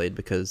fixed blade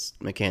because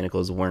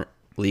mechanicals weren't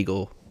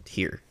legal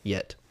here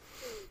yet.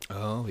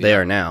 Oh, yeah. They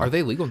are now. Are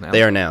they legal now?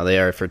 They are now. They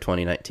are for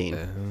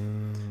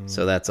 2019.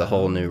 So that's a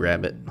whole new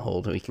rabbit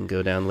hole we can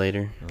go down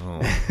later. Oh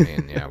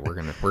man, yeah, we're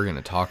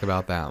gonna talk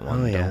about that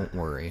one. Oh, yeah. Don't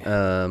worry.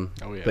 Oh,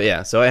 yeah. But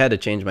yeah, so I had to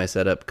change my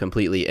setup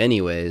completely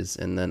anyways,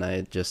 and then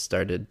I just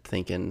started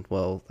thinking,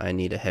 well, I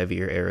need a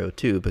heavier arrow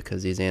too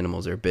because these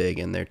animals are big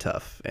and they're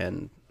tough,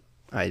 and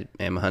I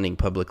am hunting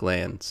public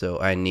land, so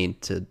I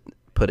need to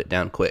put it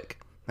down quick.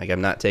 Like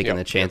I'm not taking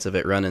the chance of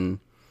it running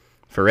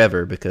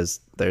forever because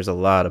there's a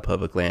lot of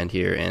public land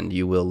here and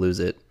you will lose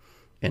it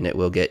and it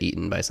will get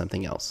eaten by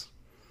something else.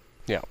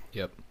 Yeah.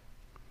 Yep.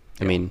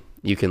 I mean,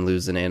 you can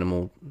lose an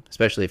animal,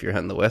 especially if you're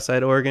hunting the west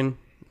side of Oregon.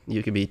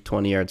 You could be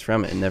 20 yards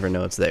from it and never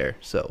know it's there.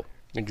 So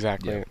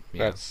Exactly.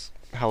 Yeah. That's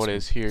how it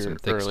is here Some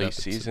thick early stuff.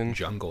 It's season.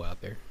 jungle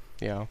out there.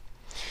 Yeah.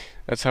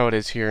 That's how it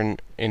is here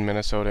in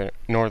Minnesota,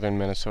 northern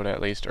Minnesota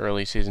at least,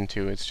 early season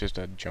too. It's just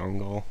a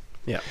jungle.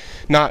 yeah,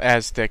 Not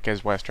as thick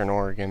as western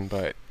Oregon,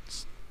 but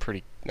it's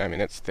pretty,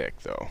 it's thick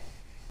though.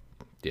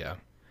 Yeah.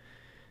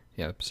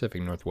 Yeah, the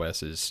Pacific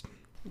Northwest is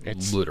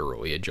It's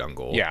literally a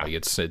jungle. Yeah. Like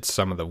it's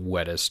some of the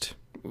wettest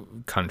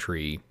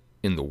country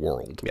in the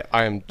world. Yeah.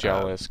 I am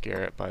jealous,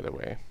 Garrett, by the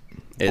way.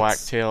 It's-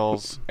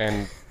 Blacktails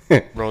and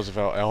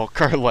Roosevelt elk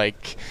are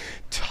like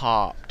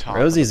top of the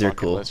Rosies are bucket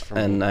cool, list for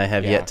me. and I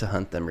have Yeah. yet to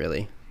hunt them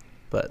really.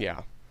 But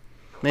Yeah.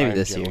 maybe I'm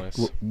this jealous.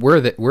 year.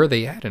 Where are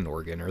they at in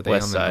Oregon? Are they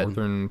West on the side.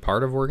 northern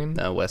part of Oregon?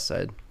 No, west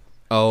side.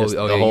 Oh, Just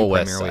oh, the yeah, whole you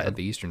west primarily side. have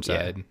the eastern Yeah.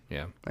 side.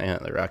 Yeah. I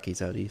hunt the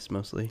Rockies out east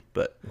mostly,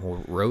 but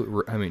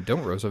I mean,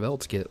 don't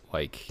Roosevelt's get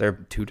like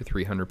They're- 200 to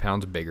 300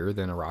 pounds bigger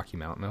than a Rocky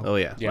Mountain elk? oh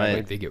yeah,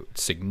 Yeah, They get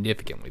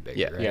significantly bigger.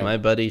 yeah, right? Yeah. my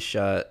buddy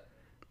shot.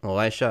 Well,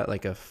 I shot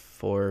like a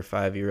 4 or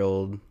 5 year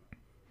old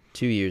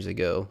 2 years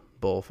ago.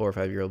 4 or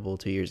 5 year old bull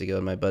 2 years ago,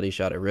 and my buddy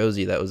shot a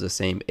Rosie that was the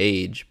same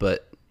age,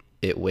 but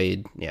it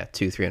weighed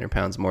 200-300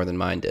 pounds more than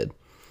mine did.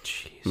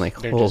 Jeez. I'm like,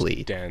 They're holy.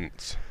 just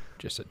dense.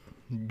 Just a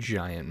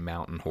giant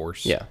mountain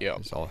horse. Yeah.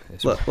 Yep.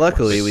 It's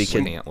Luckily, we with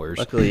could. antlers.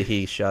 Luckily,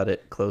 he shot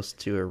it close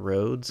to a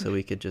road, so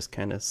we could just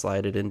kind of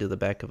slide it into the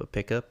back of a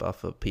pickup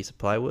off a piece of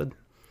plywood.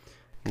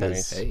 'Cause,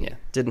 Nice. Hey. yeah,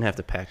 didn't have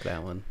to pack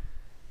that one.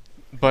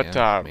 But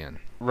Yeah, man.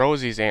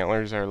 Rosie's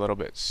antlers are a little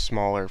bit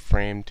smaller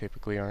frame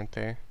typically, aren't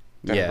they?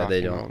 than Yeah, they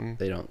Rocky don't. Mountain?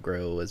 They don't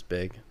grow as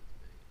big,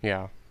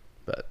 Yeah.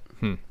 but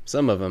Hmm.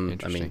 some of them. I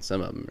Interesting. mean,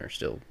 some of them are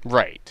still.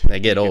 Right. They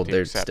get You old, the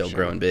they're still exception.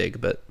 growing big,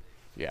 but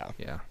Yeah.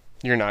 Yeah.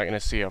 You're not going to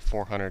see a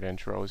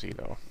 400-inch Rosie,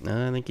 though.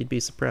 I think you'd be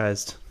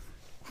surprised.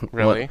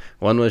 Really?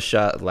 One was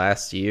shot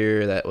last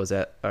year. That was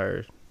at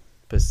our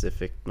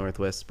Pacific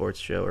Northwest Sports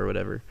Show or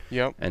whatever,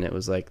 Yep. and it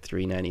was like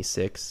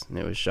 396, and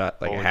it was shot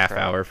like a Holy half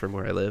crap. hour from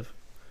where I live.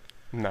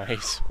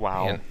 Nice.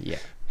 Wow. Man. Yeah.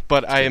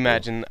 But I pretty cool.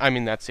 imagine, I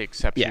mean, that's the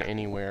exception Yeah.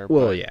 anywhere.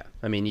 Well, but yeah.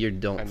 I mean, you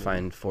don't I mean-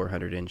 find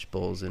 400-inch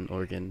bulls in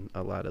Oregon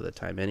a lot of the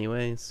time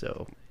anyway,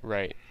 so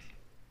Right.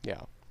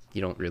 Yeah.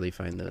 you don't really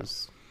find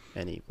those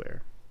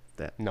anywhere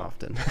that No.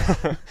 often.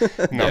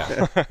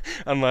 No.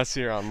 Unless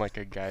you're on like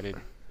a guided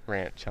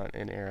ranch hunt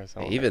in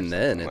Arizona. or Even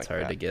then, something it's like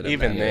hard that. to get 'em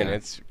Even out then,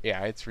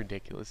 here. it's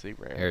ridiculously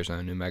rare.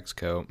 Arizona, New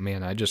Mexico.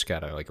 Man, I just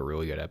got a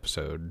really good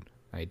episode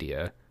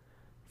idea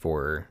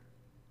for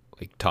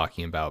like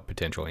talking about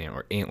potential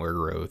antler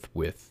growth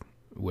with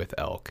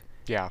elk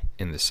Yeah.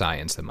 and the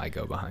science that might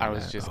go behind I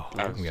was that. just- Oh,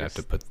 I was I'm gonna have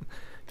just to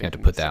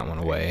thinking put the that same one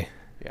thing. away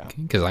Yeah.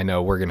 because I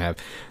know we're gonna have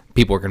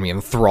people are gonna be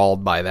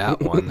enthralled by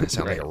that one. That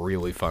sounds like a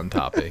really fun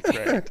topic.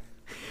 Right.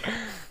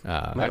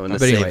 Might want to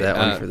but save anyway, that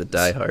one for the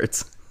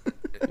diehards.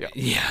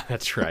 Yeah,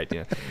 that's right.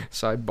 Yeah.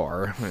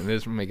 Sidebar.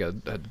 This will make a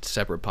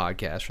separate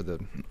podcast for the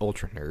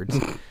ultra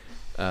nerds.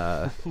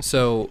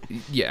 So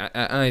yeah,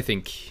 I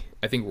think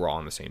we're all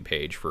on the same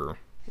page for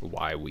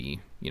why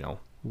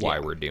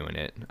we're doing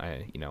it.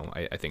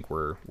 I think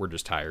we're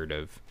just tired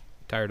of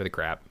the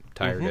crap.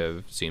 Tired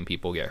of seeing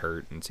people get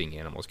hurt and seeing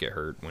animals get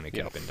hurt when it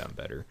could have been done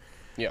better.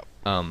 Yep.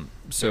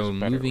 So There's a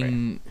better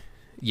moving,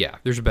 yeah,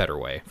 there's a better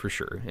way for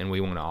sure, and we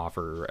want to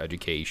offer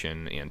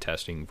education and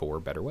testing for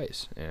better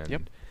ways. And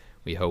Yep.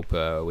 we hope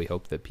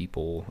that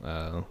people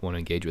want to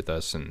engage with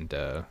us and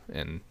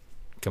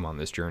come on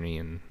this journey,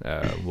 and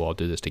we'll all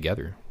do this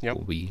together. Yep.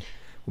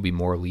 We'll be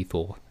more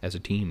lethal as a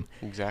team.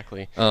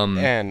 Exactly. Um,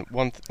 And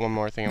one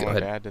more thing I go wanted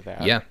to ahead. add to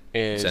that Yeah,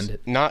 is send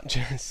it. not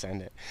just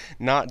send it,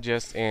 not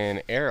just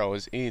in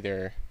arrows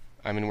either.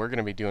 I mean, we're going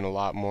to be doing a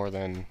lot more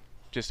than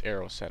just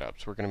arrow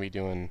setups. We're going to be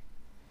doing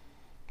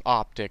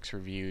optics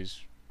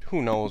reviews.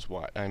 Who knows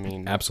what? I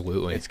mean,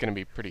 Absolutely. it's going to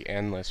be pretty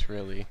endless,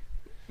 really.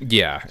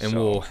 Yeah, and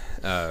So-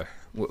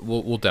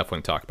 we'll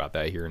definitely talk about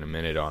that here in a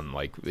minute. On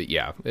like,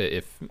 yeah,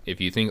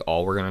 if you think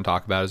all we're going to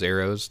talk about is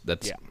arrows,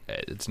 that's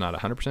it's not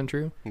 100%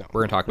 true. No.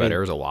 We're going to talk about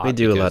arrows a lot. We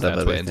do a because lot of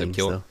that's what other ends up things,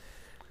 killing.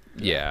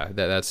 though. Yeah,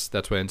 that's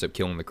what ends up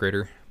killing the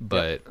critter.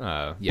 But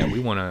yeah,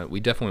 we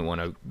definitely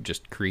want to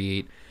just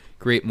create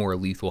more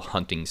lethal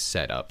hunting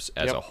setups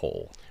as Yep. a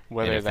whole.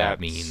 Whether and if that's that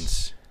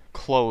means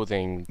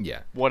clothing,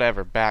 yeah,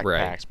 whatever, backpacks,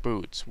 Right.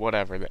 boots,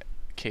 whatever the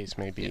case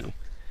may be. Yeah.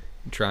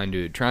 trying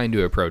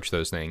to approach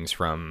those things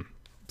from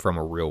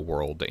a real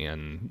world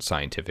and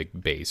scientific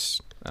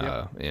base,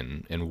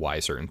 and why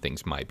certain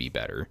things might be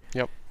better.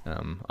 Yep.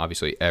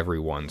 Obviously,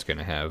 everyone's going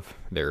to have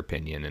their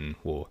opinion, and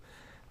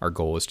our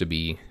goal is to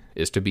be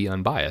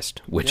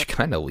unbiased, which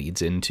kind of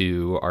leads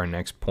into our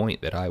next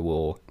point that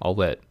I'll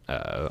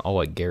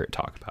let Garrett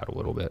talk about a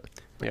little bit.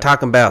 Yep.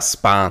 Talking about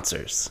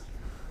sponsors.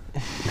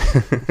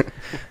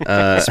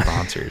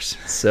 Sponsors.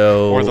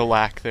 So Or the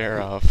lack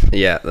thereof.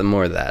 yeah, the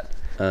more of that.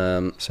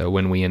 So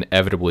when we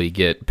inevitably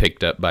get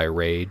picked up by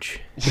Rage,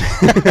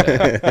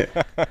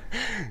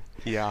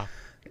 Yeah.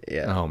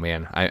 Yeah. oh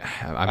man, I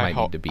might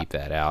hope- need to beep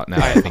that out. Now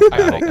I think I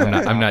about hope it.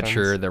 that I'm not happens.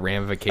 sure the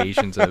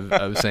ramifications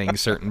of saying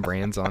certain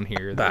brands on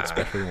here,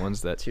 especially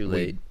ones that Too we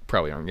late.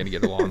 probably aren't going to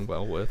get along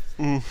well with.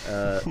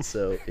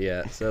 So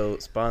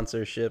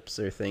sponsorships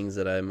are things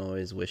that I'm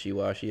always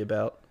wishy-washy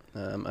about.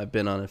 I've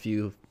been on a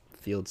few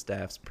field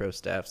staffs, pro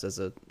staffs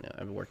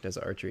I've worked as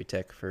an archery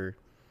tech for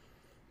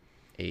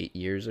 8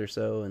 years or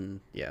so, and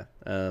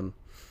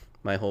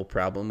my whole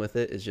problem with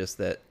it is just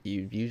that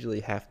you usually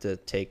have to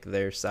take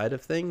their side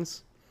of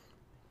things,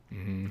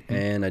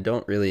 and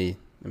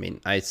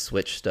I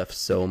switch stuff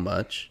so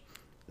much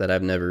that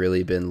I've never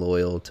really been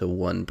loyal to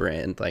one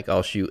brand. Like,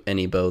 I'll shoot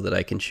any bow that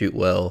I can shoot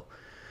well.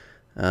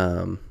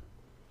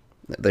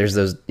 There's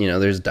those,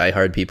 there's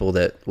diehard people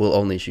that will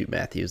only shoot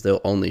Matthews.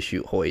 They'll only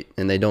shoot Hoyt,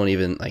 and they don't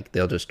even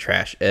they'll just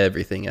trash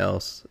everything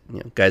else.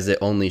 Guys that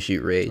only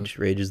shoot Rage.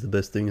 Rage is the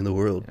best thing in the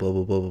world. Blah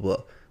blah blah blah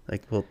blah.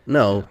 Like, well,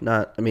 no,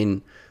 not. I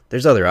mean,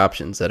 there's other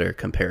options that are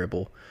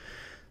comparable.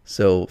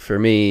 So for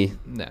me,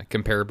 Yeah,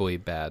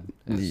 comparably bad.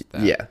 As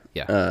that. yeah.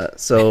 Yeah.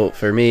 So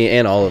for me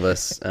and all of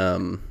us,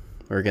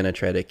 we're going to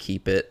try to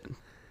keep it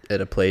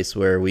at a place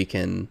where we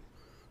can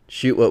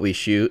shoot what we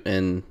shoot.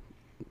 And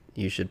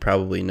you should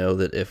probably know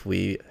that if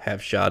we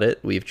have shot it,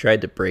 we've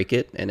tried to break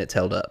it and it's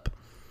held up.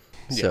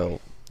 So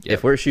Yep.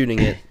 if we're shooting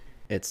it,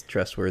 it's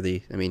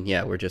trustworthy. I mean,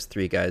 yeah, we're just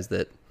three guys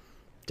that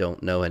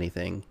don't know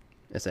anything,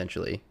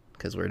 essentially,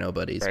 because we're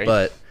nobodies. Right.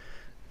 But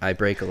I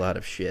break a lot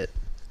of shit,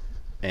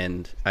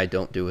 and I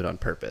don't do it on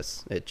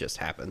purpose. It just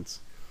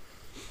happens.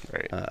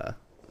 Right.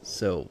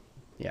 So,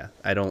 yeah,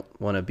 I don't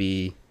want to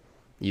be.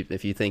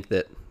 If you think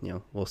that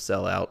we'll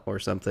sell out or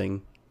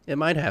something, it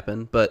might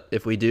happen. But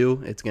if we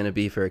do, it's going to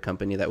be for a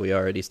company that we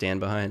already stand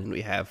behind and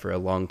we have for a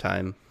long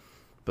time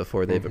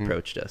before they've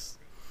approached us.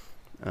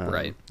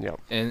 Right. Yep.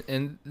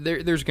 And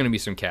there's going to be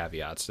some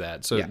caveats to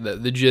that. So Yeah.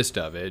 the gist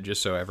of it,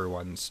 just so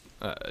everyone's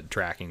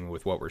tracking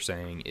with what we're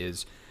saying,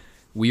 is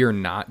we are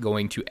not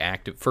going to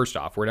first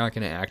off, we're not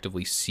going to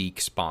actively seek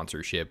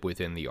sponsorship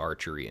within the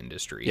archery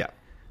industry.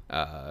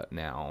 Yeah.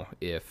 Now,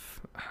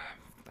 if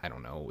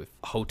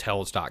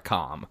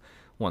Hotels.com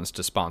wants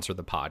to sponsor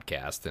the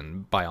podcast,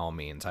 then by all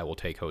means, I will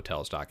take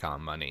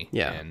Hotels.com money.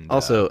 Yeah. And,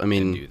 Also, I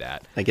mean, and do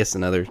that. I guess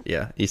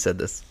you said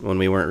this when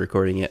we weren't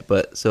recording yet,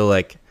 but so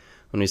like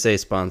when we say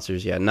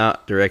sponsors,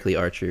 not directly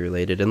archery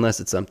related, unless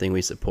it's something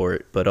we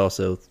support, but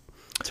also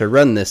to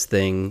run this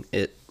thing,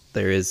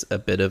 there is a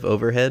bit of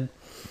overhead,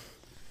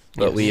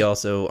 but Yes. we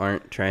also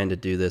aren't trying to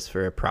do this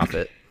for a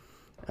profit.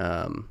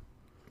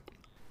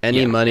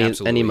 Any Yeah, money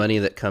absolutely.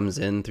 that comes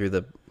in through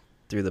the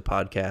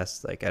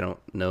podcast, like I don't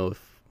know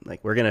if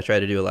like we're gonna try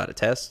to do a lot of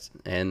tests,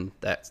 and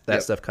that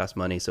Yep. stuff costs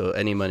money. So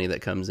any money that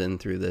comes in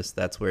through this,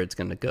 that's where it's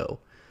gonna go.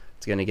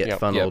 It's gonna get Yep.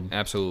 funneled. Yep,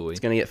 absolutely. It's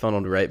gonna get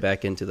funneled right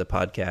back into the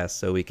podcast,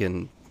 so we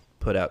can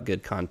put out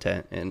good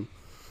content and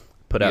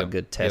put out Yep.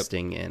 good Yep.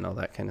 testing and all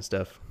that kind of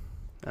stuff.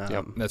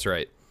 Yep. That's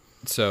right.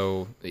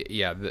 So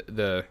yeah,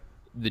 the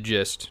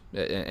gist,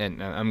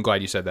 and I'm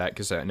glad you said that,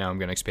 because now I'm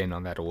going to expand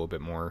on that a little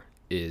bit more,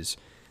 is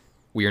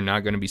we are not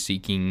going to be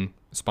seeking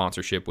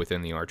sponsorship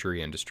within the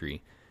archery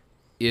industry.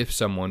 If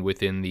someone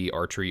within the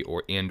archery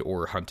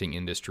or hunting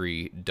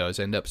industry does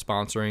end up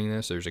sponsoring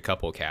this, there's a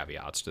couple of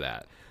caveats to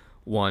that.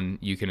 One,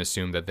 you can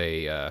assume that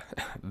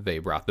they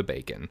brought the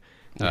bacon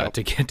Yep.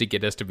 to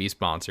get us to be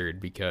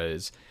sponsored,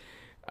 because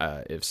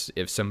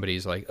if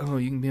somebody's like, oh,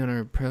 you can be on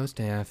our pro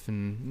staff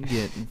and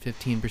get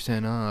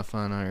 15% off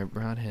on our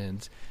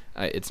broadheads,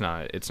 it's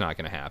not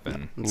going to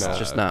happen. It's No.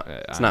 just not.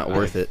 It's not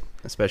worth it,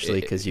 especially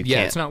because you yeah,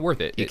 can't. it's not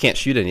worth it. You can't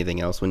shoot anything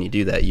else when you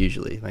do that.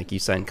 Usually, like you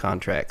sign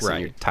contracts Right.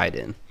 and you're tied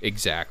in.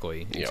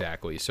 Exactly.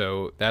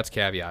 So that's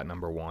caveat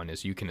number one,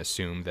 is you can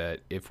assume that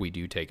if we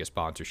do take a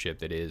sponsorship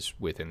that is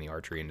within the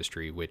archery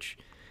industry, which,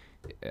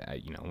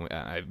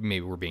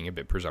 maybe we're being a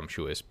bit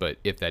presumptuous, but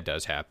if that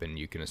does happen,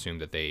 you can assume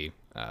that they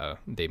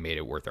made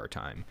it worth our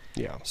time.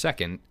 Yeah.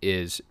 Second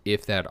is,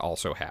 if that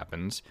also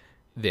happens,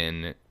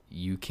 then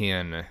you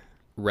can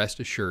rest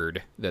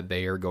assured that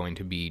they are going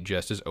to be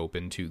just as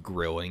open to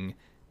grilling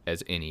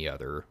as any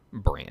other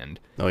brand.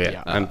 Oh yeah,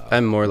 Yeah.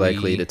 I'm more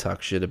likely we- to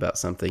talk shit about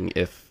something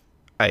if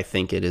I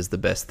think it is the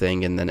best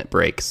thing and then it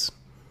breaks.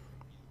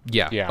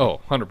 Yeah. Yeah.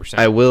 Oh, 100%.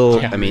 I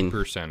will. Yeah. I mean,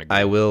 100% agree.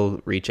 I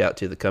will reach out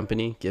to the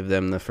company, give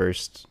them the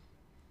first,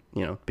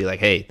 be like,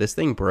 hey, this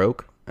thing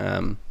broke.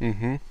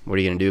 Mm-hmm. What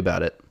are you gonna do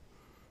about it?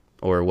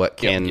 Or what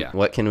can Yeah.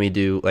 what can we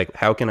do? Like,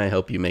 how can I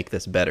help you make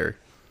this better?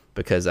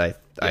 Because I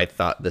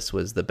thought this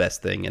was the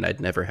best thing and I'd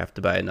never have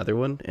to buy another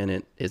one, and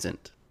it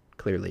isn't.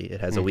 Clearly,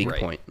 it has a weak Right.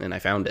 point, and I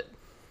found it.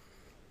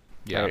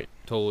 Yeah, Right.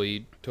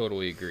 totally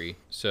agree.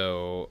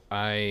 So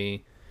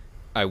I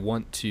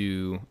want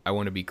to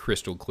be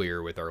crystal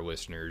clear with our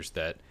listeners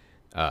that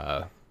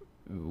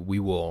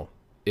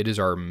it is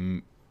our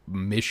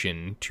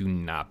mission to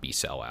not be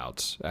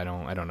sellouts. I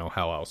don't know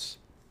how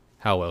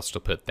else to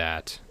put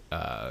that.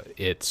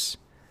 It's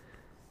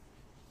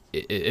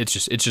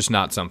just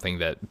not something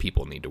that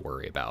people need to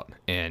worry about.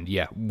 And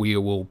yeah, we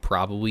will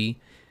probably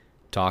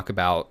talk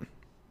about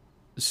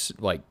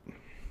like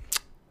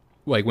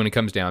when it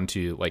comes down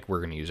to, like, we're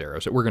going to use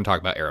arrows. We're going to talk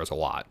about arrows a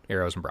lot.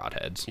 Arrows and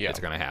broadheads. Yeah. It's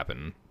going to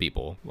happen.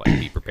 People, like,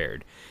 be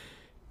prepared.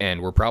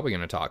 And we're probably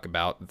going to talk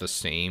about the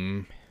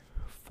same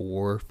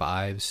 4,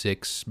 5,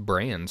 6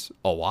 brands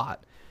a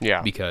lot.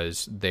 Yeah.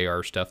 Because they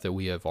are stuff that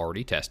we have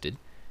already tested.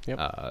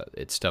 Yep.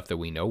 It's stuff that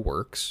we know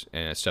works,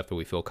 and it's stuff that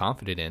we feel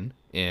confident in.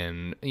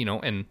 And,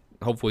 and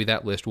hopefully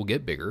that list will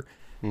get bigger.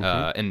 And,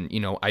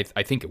 I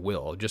think it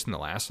will. Just in the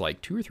last,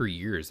 like, 2 or 3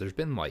 years, there's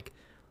been, like,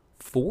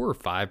 4 or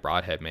 5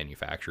 broadhead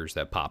manufacturers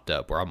that popped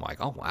up where I'm like,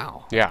 oh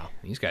wow, Yeah.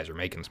 these guys are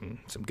making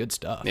some good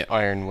stuff. Yeah.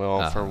 Iron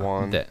Will for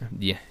one.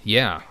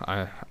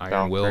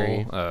 Iron Will,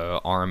 Valkyrie.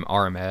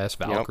 RMS,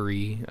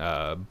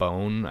 Valkyrie,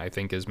 Bone, I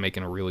think, is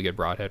making a really good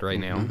broadhead right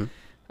now.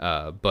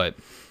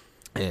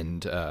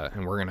 And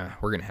we're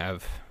gonna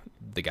have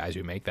the guys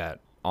who make that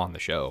on the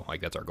show.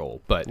 Like, that's our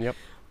goal. But Yep.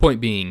 point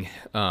being,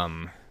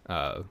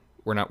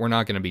 we're not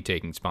going to be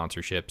taking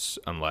sponsorships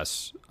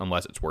unless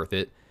it's worth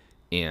it.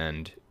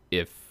 And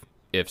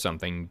if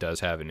something does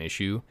have an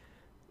issue,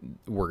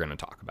 we're going to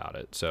talk about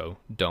it. So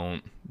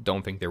don't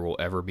think there will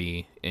ever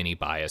be any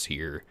bias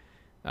here.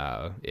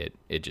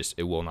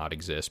 It will not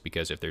exist,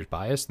 because if there's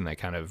bias, then that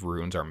kind of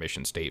ruins our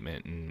mission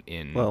statement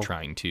in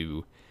trying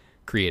to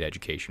create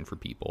education for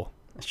people.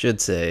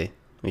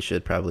 We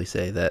should probably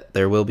say that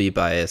there will be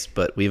bias,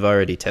 but we've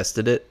already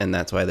tested it, and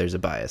that's why there's a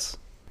bias.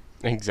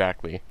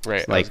 Exactly.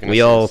 Right. Like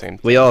we all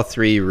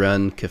three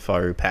run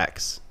Kifaru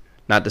packs.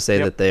 Not to say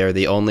that they are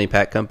the only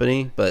pack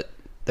company, but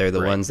they're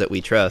the ones that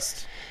we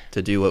trust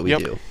to do what we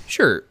do.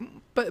 Sure,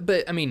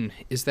 but I mean,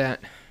 is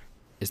that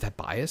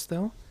bias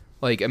though?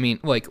 Like, I mean,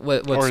 like,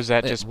 or is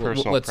that just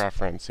personal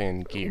preference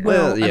in gear?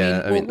 Well,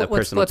 yeah, I mean, the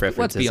personal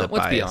preference is a bias.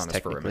 Let's be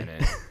honest for a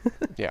minute.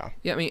 Yeah.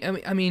 Yeah,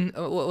 I mean,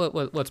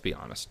 let's be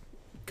honest.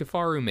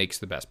 Kifaru makes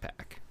the best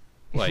pack.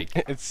 Like,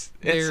 it's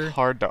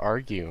hard to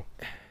argue.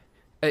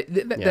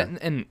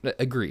 And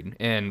agreed.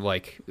 And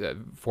like,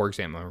 for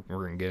example,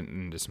 we're gonna get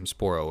into some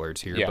spoiler alerts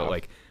here, but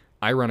like,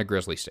 I run a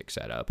Grizzly Stick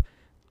setup.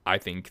 I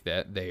think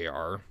that they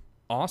are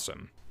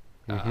awesome.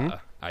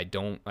 I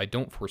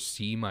don't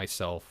foresee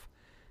myself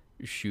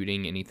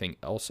shooting anything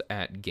else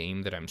at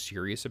game that I'm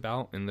serious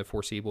about in the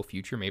foreseeable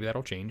future. Maybe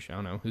that'll change. I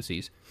don't know. Who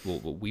sees?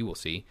 We will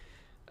see.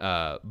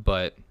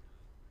 But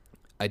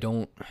I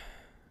don't.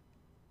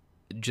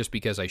 Just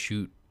because I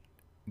shoot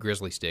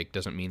Grizzly Stick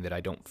doesn't mean that I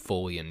don't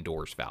fully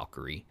endorse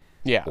Valkyrie.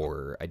 Yeah.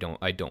 Or I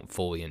don't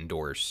fully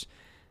endorse,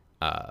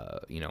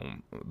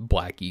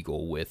 Black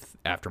Eagle with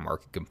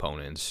aftermarket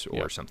components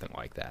or something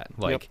like that.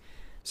 Like,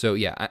 so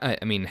yeah,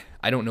 I mean,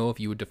 I don't know if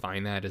you would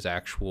define that as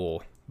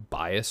actual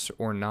bias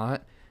or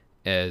not.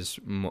 As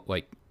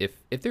like, if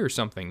there is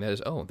something that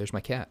is, oh, there's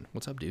my cat.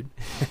 What's up, dude?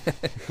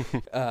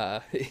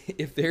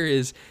 If there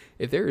is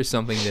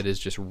something that is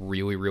just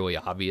really, really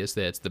obvious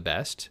that it's the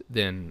best,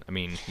 then I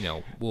mean,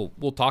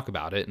 we'll talk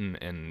about it,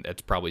 and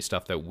it's probably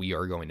stuff that we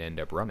are going to end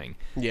up running.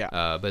 Yeah.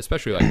 But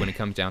especially like when it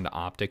comes down to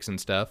optics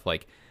and stuff,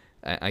 like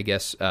I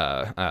guess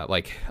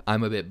like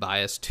I'm a bit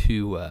biased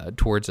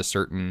towards a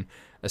certain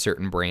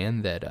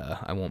brand that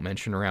I won't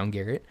mention around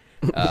Garrett,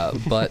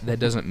 but that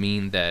doesn't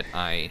mean that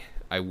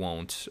I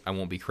won't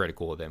be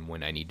critical of them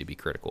when I need to be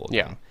critical of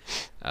them.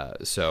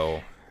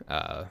 So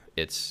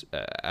it's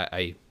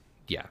I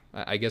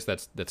guess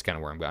that's kind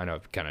of where I'm going. I know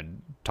I've kind of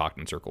talked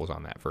in circles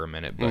on that for a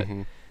minute, but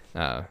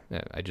I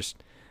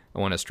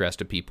want to stress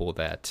to people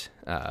that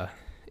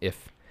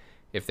if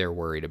they're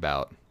worried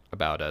about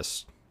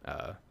us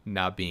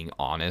not being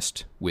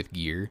honest with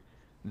gear,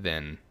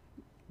 then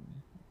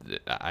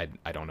I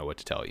don't know what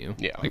to tell you.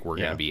 Yeah, like we're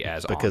gonna be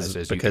as honest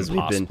as you because can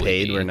we've been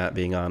paid. be. We're not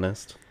being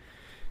honest.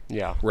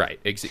 Yeah. Right.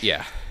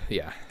 Yeah.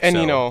 And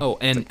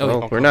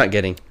we're not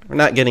getting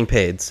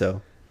paid,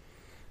 so.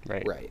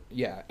 Right.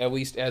 Yeah. At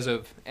least as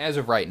of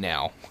right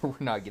now, we're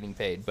not getting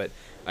paid. But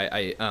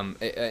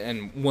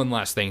and one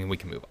last thing, and we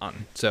can move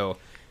on. So,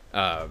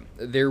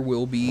 there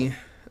will be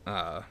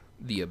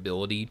the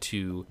ability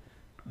to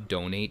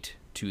donate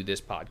to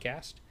this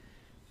podcast.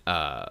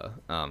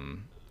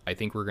 I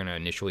think we're gonna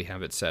initially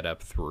have it set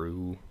up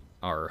through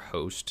our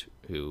host,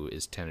 who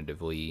is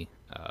tentatively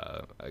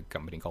a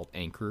company called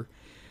Anchor.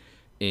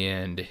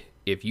 And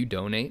if you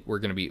donate, we're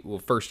going to be, well,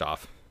 first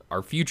off,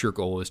 our future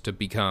goal is to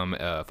become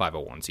a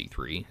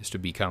 501c3, is to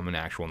become an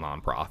actual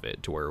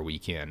nonprofit to where we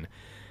can,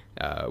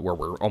 where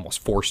we're almost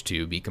forced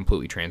to be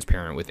completely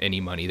transparent with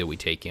any money that we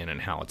take in and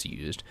how it's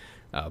used.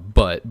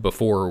 But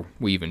before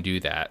we even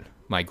do that,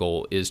 my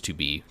goal is to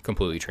be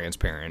completely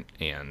transparent,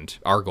 and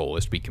our goal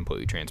is to be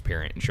completely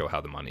transparent and show how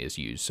the money is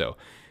used. So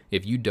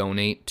if you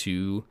donate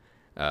to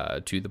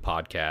the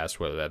podcast,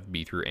 whether that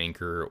be through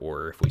Anchor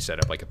or if we set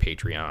up like a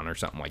Patreon or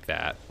something like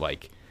that,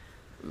 like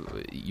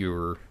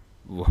we're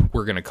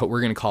gonna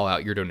call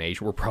out your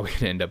donation. We're probably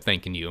gonna end up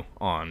thanking you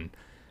on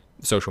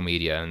social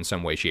media in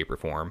some way, shape, or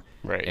form.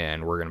 Right.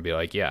 And we're gonna be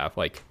like, yeah,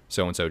 like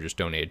so and so just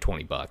donated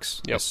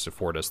 $20. Yep. This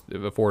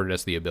afforded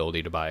us the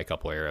ability to buy a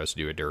couple arrows to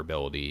do a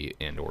durability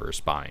and or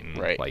spine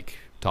like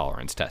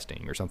tolerance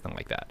testing or something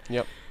like that.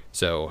 Yep.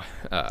 So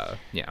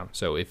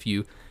so if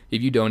you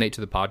donate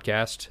to the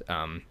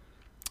podcast,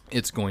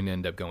 it's going to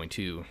end up going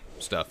to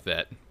stuff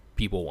that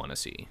people want to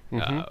see,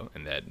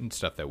 and that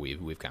stuff that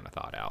we've kind of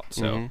thought out.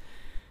 So,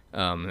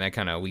 and that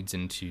kind of leads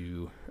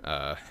into,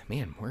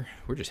 man,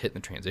 we're just hitting the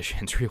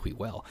transitions really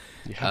well.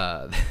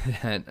 Yeah.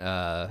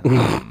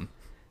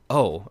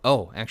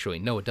 Actually,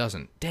 no, it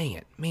doesn't. Dang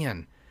it,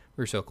 man,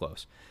 we're so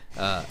close.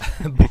 I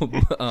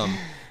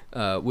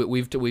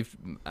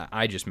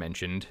just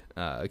mentioned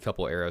a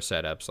couple arrow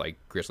setups like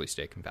Grizzly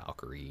Stick and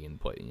Valkyrie and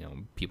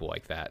people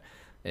like that.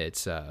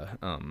 It's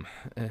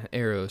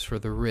arrows for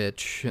the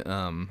rich,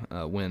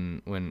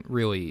 when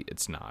really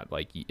it's not.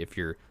 Like if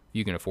you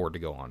can afford to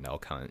go on an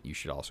elk hunt, you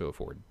should also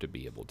afford to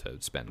be able to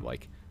spend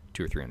like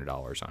 $200 or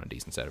 $300 on a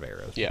decent set of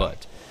arrows. Yeah.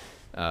 But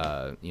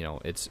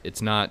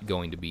it's not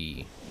going to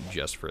be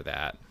just for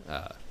that.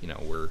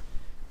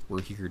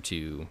 We're here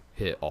to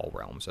hit all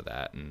realms of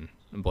that. And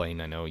Blaine,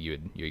 I know you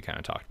kind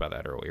of talked about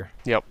that earlier.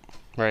 Yep.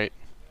 Right.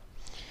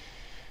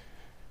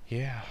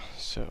 Yeah.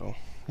 So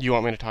you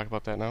want me to talk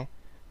about that now?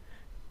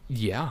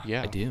 Yeah,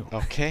 Yeah. I do.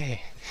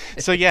 Okay.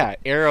 So yeah,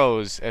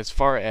 arrows, as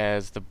far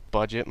as the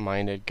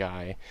budget-minded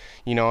guy,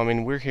 I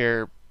mean, we're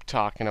here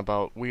talking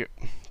about I'm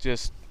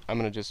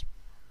going to just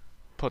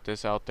put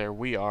this out there.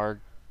 We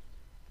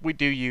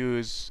do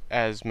use,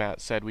 as Matt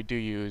said,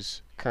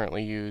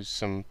 currently use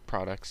some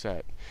products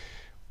that,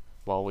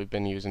 well, we've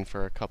been using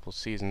for a couple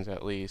seasons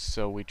at least,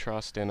 so we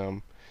trust in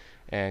them.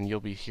 And you'll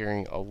be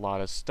hearing a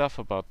lot of stuff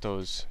about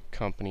those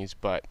companies,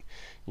 but,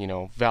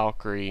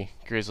 Valkyrie,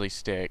 Grizzly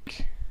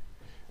Stick,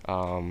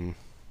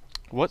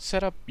 what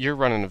setup? You're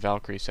running a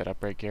Valkyrie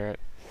setup, right, Garrett?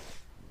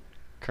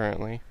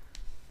 Currently?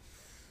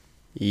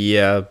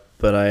 Yeah,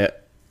 but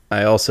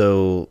I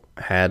also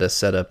had a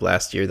setup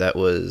last year that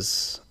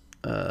was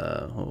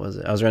what was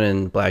it? I was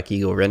running Black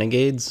Eagle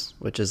Renegades,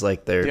 which is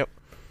like their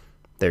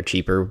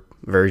cheaper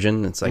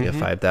version. It's like a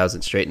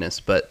 5,000 straightness,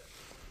 but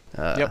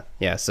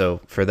yeah. So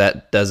for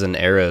that dozen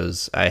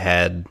arrows, I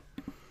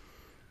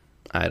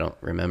don't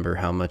remember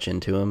how much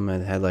into them. I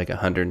had like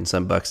 $100 and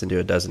some bucks into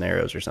a dozen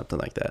arrows or something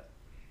like that.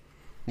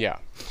 Yeah.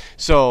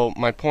 So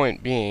my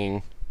point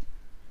being,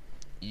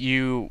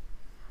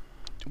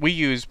 we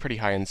use pretty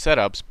high-end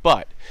setups,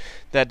 but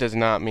that does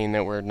not mean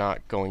that we're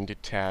not going to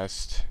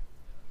test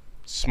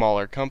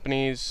smaller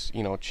companies,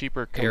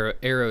 cheaper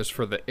arrows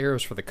for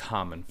the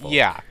common folk.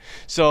 Yeah.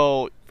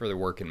 So for the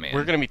working man.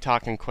 We're going to be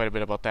talking quite a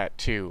bit about that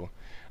too.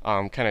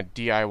 Kind of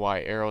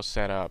DIY arrow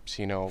setups,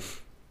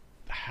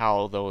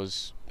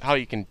 how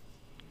you can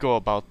go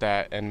about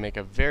that and make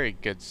a very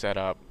good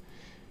setup.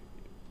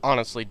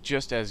 Honestly,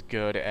 just as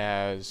good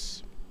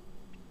as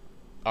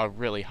a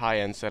really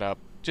high-end setup.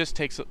 Just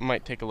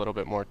might take a little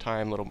bit more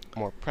time, a little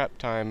more prep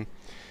time.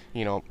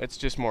 It's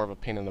just more of a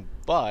pain in the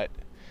butt.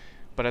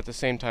 But at the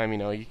same time,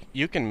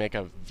 you can make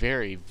a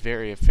very,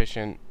 very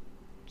efficient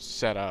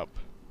setup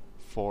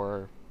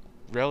for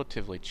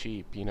relatively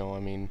cheap. I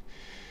mean,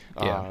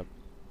 Yeah.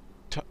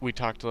 We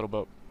talked a little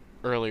bit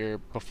earlier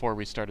before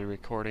we started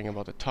recording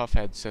about the Tough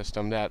Head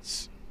system.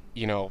 That's,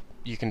 you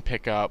can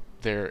pick up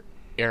their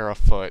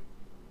Aerofoot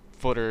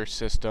footer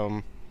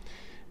system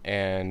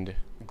and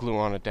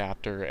glue-on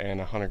adapter and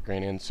a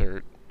 100-grain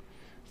insert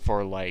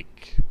for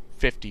like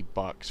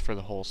 $50 for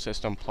the whole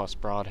system plus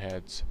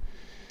broadheads,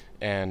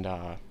 and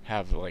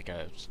have like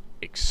a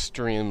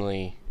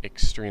extremely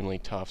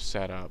tough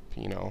setup.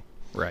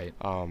 Right.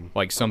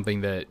 Like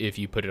something that if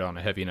you put it on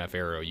a heavy enough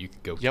arrow, you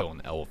could go kill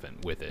an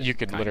elephant with it. You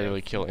could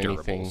literally kill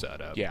anything.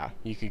 Setup. Yeah,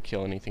 you could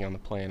kill anything on the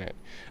planet.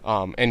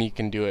 And you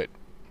can do it,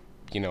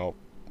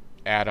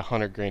 add a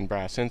 100-grain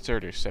brass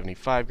insert or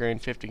 75-grain,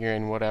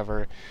 50-grain,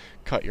 whatever.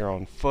 Cut your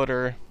own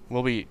footer.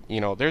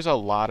 There's a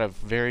lot of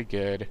very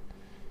good,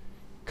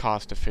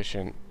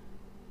 cost-efficient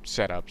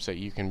setups that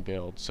you can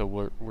build. So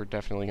we're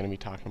definitely going to be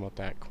talking about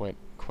that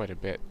quite a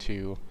bit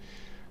too,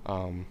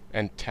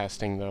 and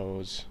testing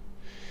those.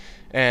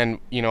 And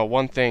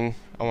one thing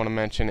I want to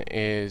mention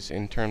is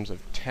in terms of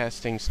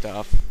testing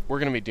stuff, we're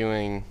going to be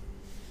doing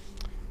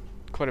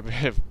quite a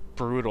bit of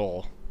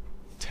brutal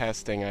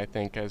testing. I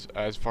think as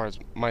far as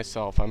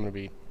myself, I'm going to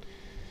be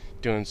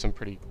doing some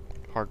pretty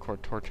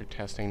hardcore torture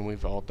testing.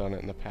 We've all done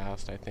it in the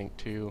past, I think,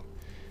 too.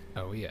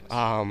 Oh yes.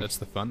 That's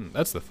the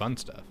fun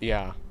stuff.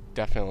 Yeah,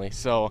 definitely.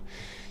 So,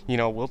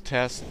 we'll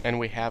test, and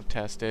we have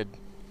tested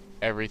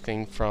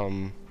everything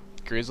from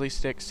Grizzly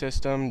Stick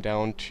system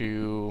down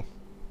to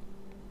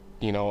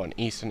an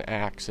Easton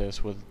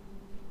Axis with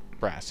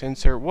brass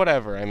insert,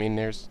 whatever. I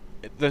mean,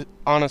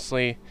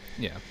 honestly,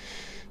 yeah,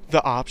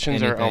 the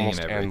options anything are almost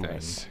and everything.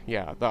 Endless.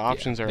 Yeah, the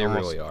options are they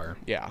almost, really are.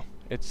 Yeah,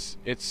 it's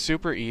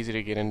super easy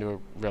to get into a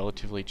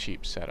relatively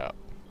cheap setup.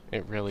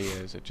 It really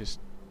is. It just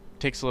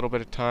takes a little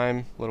bit of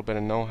time, a little bit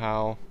of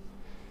know-how,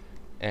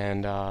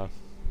 and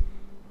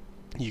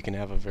you can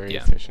have a very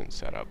efficient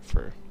setup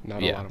for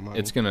not a lot of money.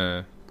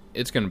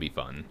 It's gonna be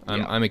fun.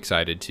 I'm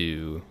excited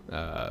to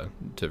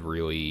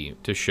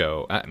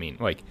show. I mean,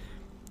 like,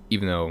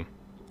 even though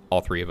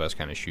all three of us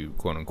kind of shoot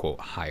quote unquote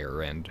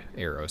higher end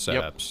arrow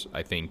setups,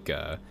 I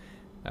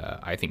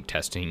think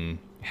testing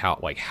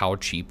how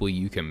cheaply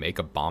you can make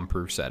a bomb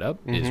proof setup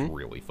is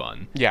really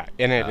fun. Yeah,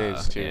 and it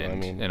is too.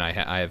 And I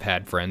have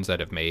had friends that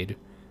have made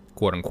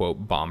quote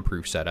unquote bomb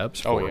proof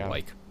setups for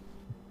like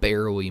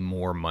barely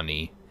more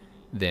money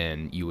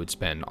than you would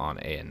spend on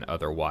an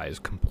otherwise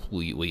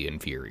completely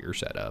inferior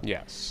setup.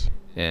 Yes.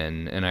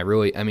 And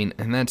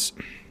and that's,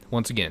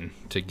 once again,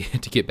 to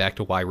get back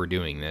to why we're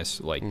doing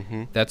this, like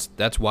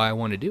that's why I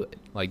want to do it.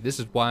 Like this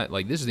is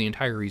the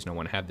entire reason I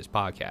want to have this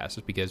podcast,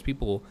 is because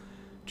people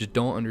just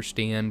don't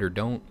understand or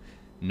don't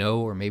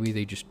know, or maybe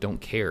they just don't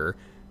care,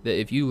 that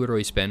if you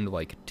literally spend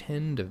like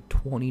 $10 to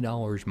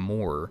 $20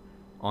 more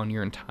on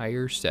your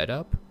entire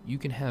setup, you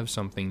can have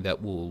something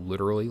that will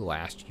literally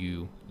last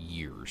you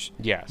years.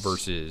 Yes.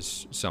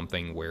 Versus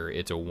something where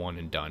it's a one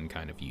and done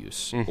kind of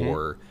use,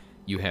 or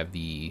you have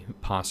the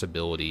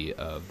possibility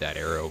of that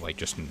arrow like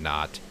just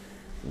not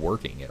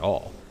working at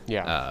all.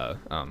 Yeah.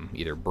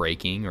 Either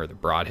breaking or the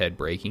broadhead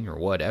breaking or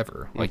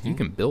whatever. Like you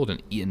can build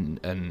an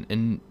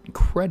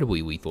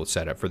incredibly lethal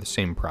setup for the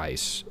same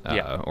price,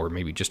 or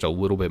maybe just a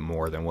little bit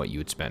more than what you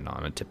would spend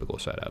on a typical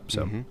setup.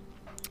 So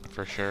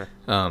For sure.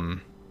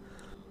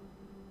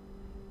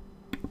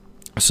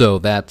 So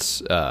that's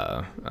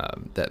that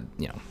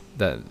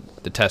the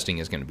testing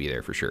is going to be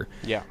there for sure.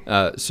 Yeah.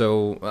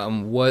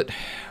 What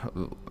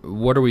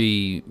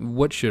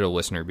should a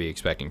listener be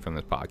expecting from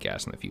this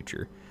podcast in the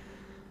future?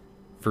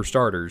 For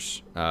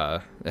starters,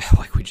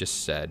 like we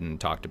just said and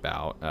talked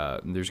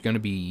about, there's going to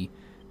be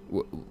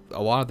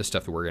a lot of the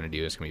stuff that we're going to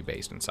do is going to be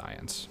based in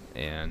science,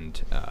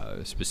 and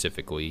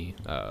specifically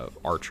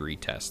archery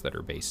tests that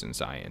are based in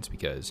science,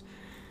 because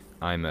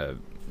I'm a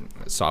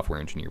software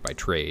engineer by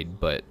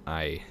trade, but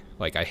I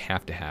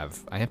have to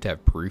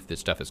have proof that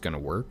stuff is going to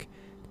work,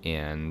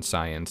 and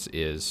science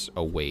is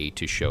a way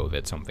to show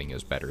that something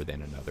is better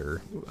than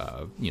another,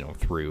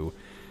 through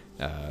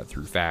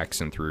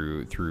facts and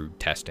through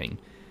testing.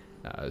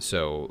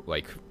 So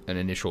like an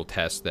initial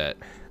test that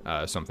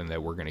something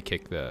that we're going to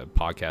kick the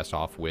podcast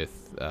off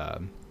with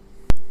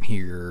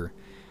here.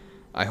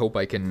 I hope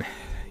I can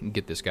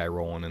get this guy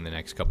rolling in the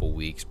next couple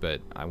weeks,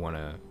 but one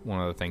of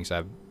the things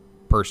I've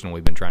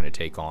personally been trying to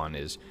take on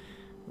is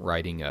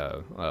writing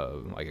a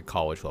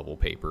college level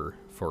paper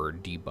for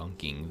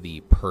debunking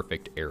the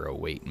perfect arrow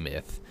weight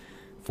myth.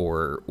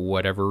 For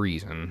whatever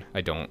reason,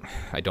 I don't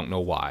know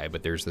why,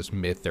 but there's this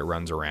myth that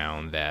runs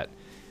around that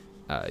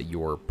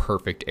your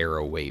perfect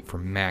arrow weight for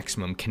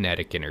maximum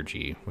kinetic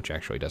energy, which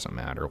actually doesn't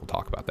matter, we'll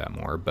talk about that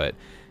more, but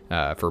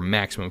for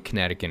maximum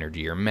kinetic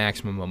energy or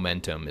maximum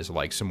momentum is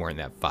like somewhere in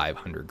that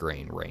 500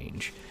 grain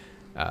range,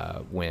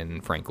 when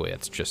frankly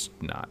that's just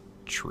not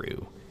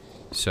true.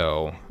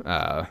 So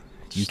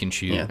you can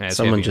shoot as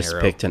someone heavy an just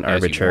arrow picked an as you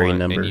arbitrary want,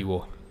 number. and you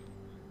will.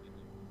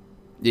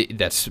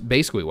 That's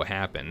basically what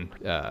happened,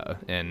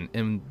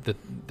 and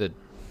the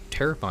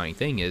terrifying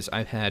thing is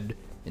I've had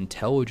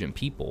intelligent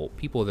people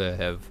that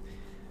have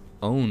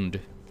owned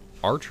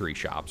archery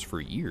shops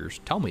for years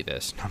tell me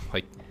this, and I'm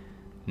like,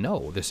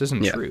 no, this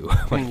isn't true.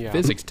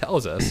 Physics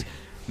tells us,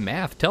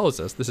 math tells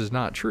us this is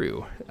not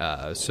true.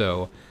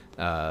 So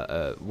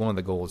one of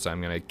the goals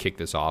I'm going to kick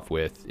this off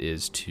with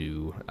is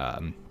to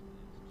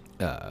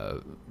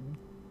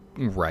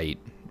write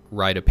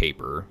a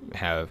paper,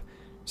 have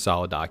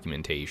solid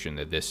documentation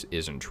that this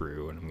isn't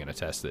true, and I'm going to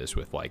test this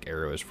with like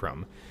arrows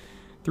from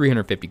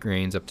 350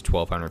 grains up to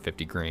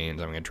 1250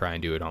 grains. I'm going to try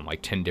and do it on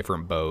like 10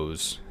 different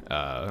bows,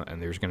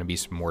 and there's going to be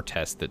some more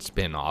tests that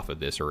spin off of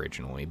this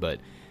originally. But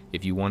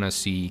if you want to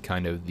see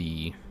kind of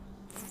the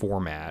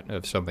format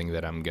of something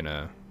that I'm going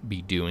to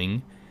be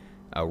doing,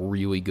 a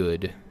really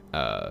good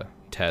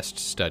test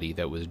study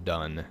that was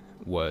done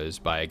was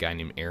by a guy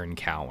named Aaron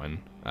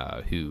Cowan,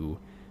 who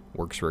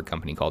works for a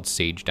company called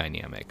Sage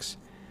Dynamics.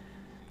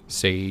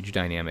 Sage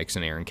Dynamics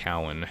and Aaron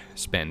Cowan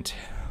spent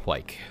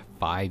like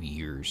 5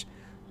 years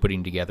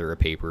putting together a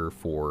paper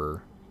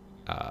for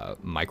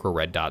micro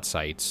red dot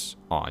sights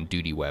on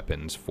duty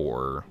weapons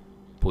for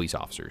police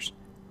officers.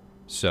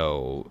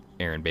 So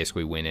Aaron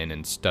basically went in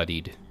and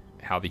studied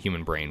how the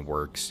human brain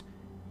works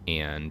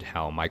and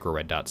how micro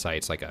red dot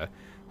sights, like a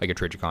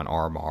Trijicon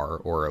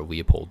RMR or a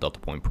Leupold Delta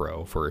Point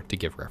Pro, to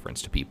give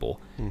reference to people,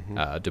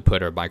 to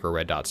put a micro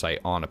red dot sight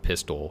on a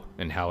pistol,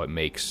 and how it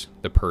makes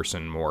the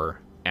person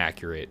more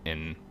accurate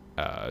and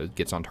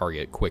gets on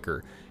target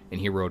quicker. And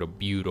he wrote a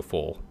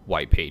beautiful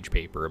white page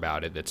paper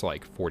about it that's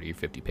like 40 or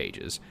 50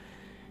 pages.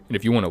 And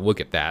if you want to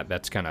look at that,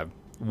 that's kind of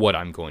what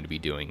I'm going to be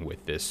doing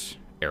with this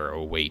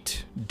arrow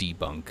weight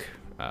debunk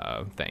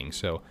thing.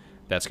 So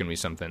that's going to be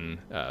something,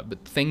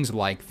 but things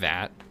like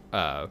that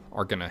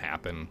are going to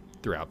happen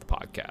throughout the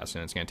podcast,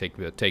 and it's going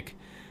to take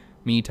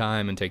me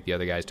time and take the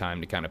other guys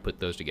time to kind of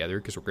put those together,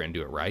 because we're going to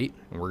do it right,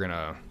 and we're going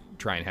to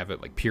try and have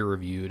it like peer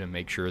reviewed and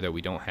make sure that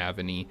we don't have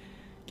any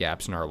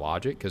gaps in our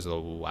logic, because the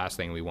last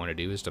thing we want to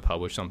do is to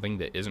publish something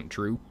that isn't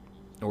true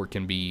or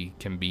can be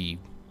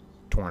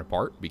torn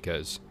apart,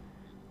 because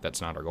that's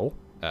not our goal.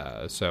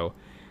 So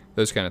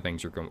those kind of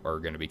things are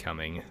going to be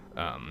coming.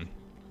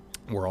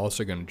 We're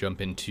also going to jump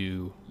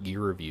into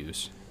gear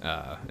reviews,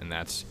 and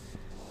that's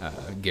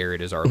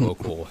Garrett is our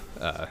local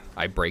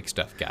I break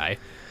stuff guy,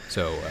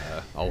 so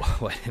I'll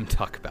let him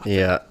talk about that.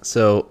 Yeah,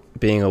 so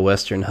being a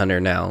Western hunter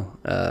now,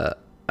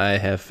 I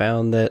have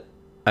found that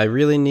I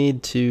really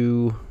need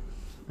to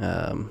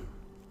find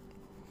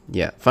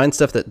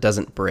stuff that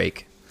doesn't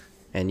break,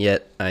 and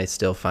yet I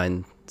still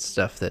find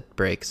stuff that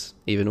breaks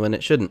even when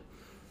it shouldn't.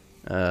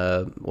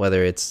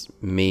 Whether it's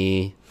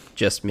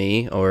just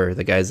me, or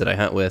the guys that I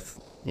hunt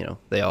with,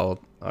 they all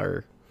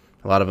are,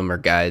 a lot of them are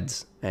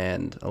guides,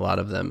 and a lot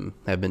of them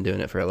have been doing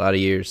it for a lot of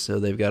years, so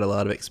they've got a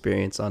lot of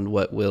experience on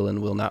what will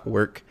and will not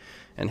work,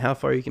 and how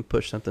far you can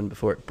push something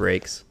before it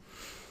breaks.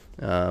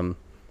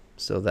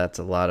 So that's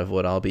a lot of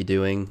what I'll be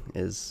doing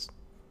is,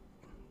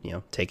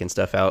 taking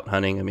stuff out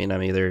hunting. I mean,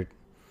 I'm either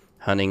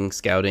hunting,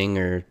 scouting,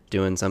 or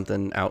doing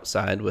something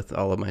outside with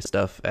all of my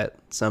stuff at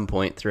some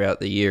point throughout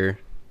the year,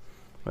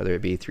 whether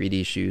it be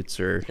 3D shoots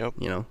or,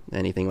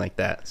 anything like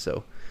that.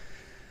 So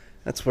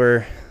that's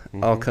where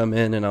I'll come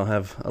in, and I'll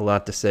have a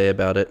lot to say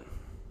about it.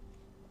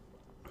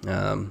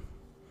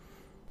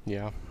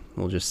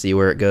 We'll just see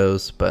where it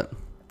goes, but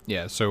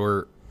yeah.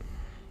 So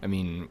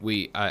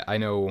I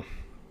know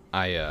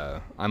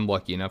I'm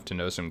lucky enough to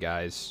know some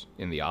guys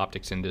in the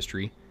optics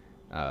industry.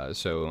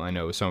 So I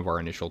know some of our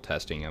initial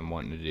testing I'm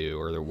wanting to do,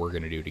 or that we're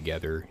going to do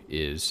together,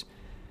 is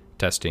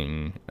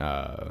testing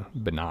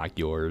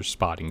binoculars,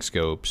 spotting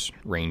scopes,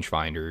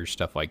 rangefinders,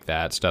 stuff like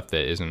that. Stuff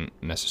that isn't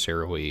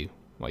necessarily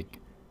like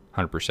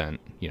 100%,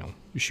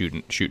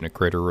 shooting a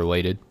critter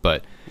related,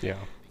 but Yeah.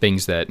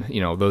 things that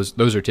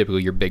those are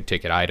typically your big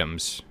ticket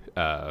items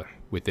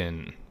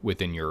within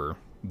your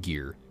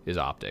gear is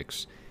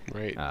optics.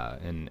 Right.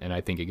 And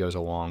I think it goes a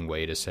long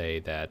way to say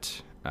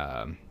that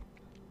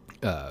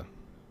we're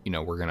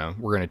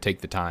gonna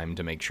take the time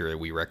to make sure that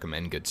we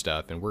recommend good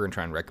stuff, and we're gonna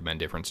try and recommend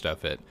different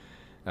stuff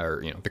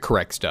the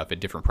correct stuff at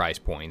different price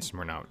points.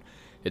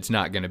 It's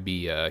not gonna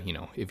be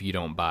if you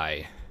don't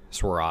buy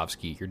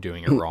Swarovski, you're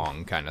doing it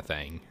wrong kind of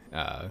thing.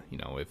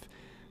 If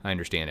I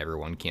understand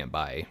everyone can't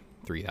buy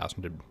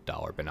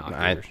 $3,000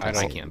 binoculars,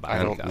 I can't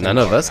buy. None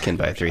of us can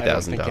buy $3,000 I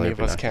don't think any of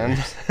us can.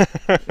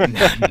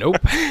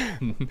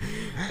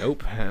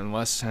 Nope.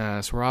 Unless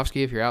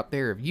Swarovski, if you're out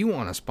there, if you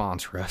want to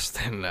sponsor us,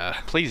 then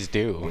Please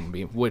do.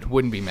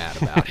 wouldn't be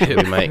mad about it.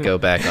 We might go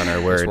back on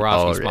our word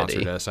Swarovski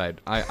already. sponsored us.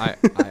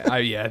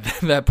 Yeah,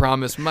 that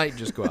promise might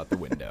just go out the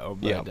window.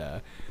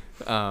 But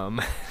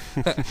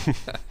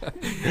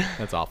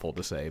that's awful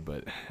to say,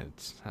 but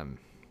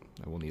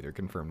I will neither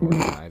confirm nor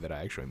deny that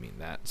I actually mean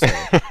that. So,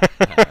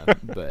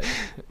 but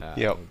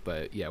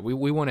yeah,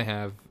 we want to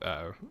have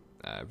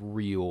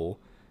real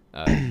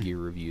gear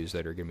reviews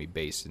that are going to be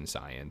based in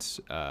science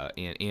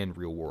and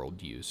real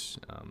world use.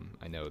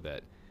 I know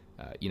that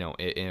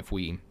if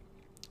we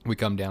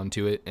come down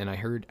to it, and I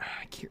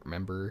can't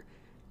remember,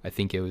 I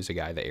think it was a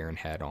guy that Aaron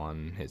had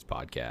on his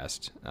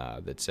podcast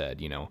that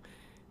said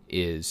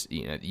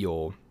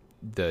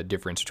the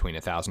difference between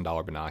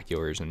 $1,000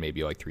 binoculars and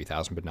maybe like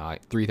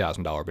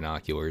 $3,000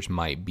 binoculars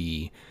might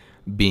be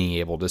being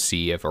able to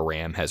see if a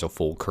ram has a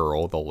full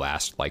curl the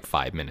last like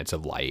 5 minutes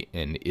of light,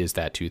 and is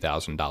that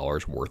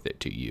 $2,000 worth it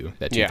to you?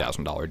 That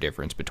 $2,000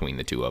 difference between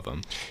the two of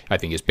them, I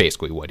think, is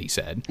basically what he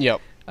said. Yep.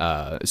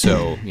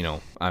 So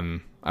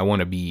I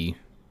want to be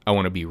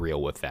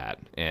real with that,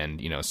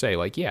 and say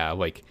like, yeah,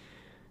 like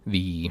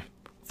the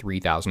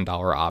 $3,000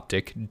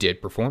 optic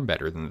did perform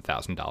better than the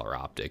 $1,000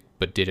 optic,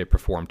 but did it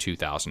perform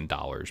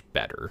 $2,000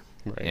 better?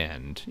 Right.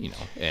 And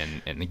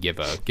and give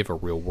a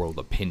real world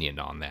opinion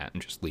on that,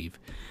 and just leave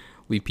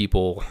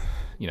people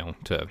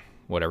to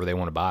whatever they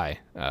want to buy.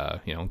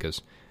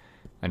 Because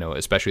I know,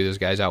 especially those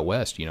guys out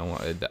west,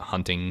 that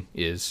hunting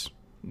is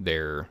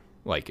their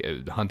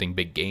hunting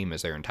big game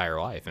is their entire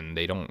life, and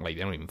they don't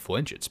even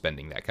flinch at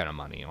spending that kind of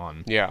money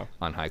on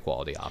high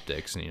quality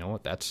optics. And you know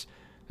what, that's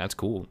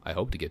cool. I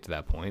hope to get to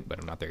that point, but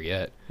I'm not there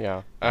yet.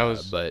 Yeah, Go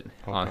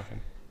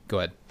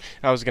ahead.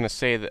 I was gonna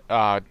say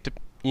that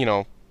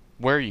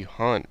where you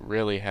hunt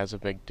really has a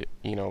big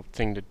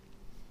thing to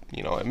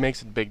it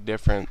makes a big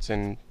difference.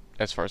 And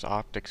as far as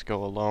optics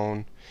go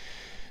alone,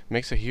 it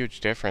makes a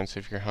huge difference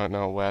if you're hunting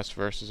out west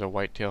versus a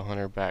whitetail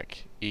hunter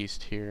back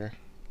east here.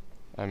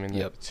 I mean,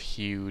 It's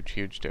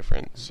huge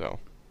difference. So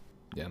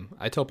yeah,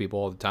 I tell people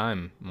all the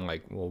time, I'm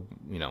like, well,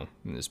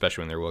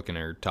 especially when they're looking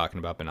or talking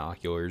about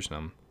binoculars, and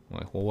I'm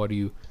like, well, what are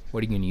you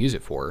going to use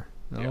it for?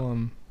 Oh,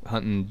 I'm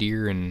hunting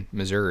deer in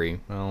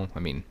Missouri. Well, I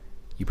mean,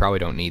 you probably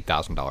don't need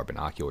 $1,000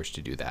 binoculars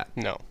to do that.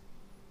 No.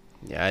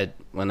 Yeah,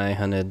 when I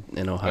hunted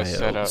in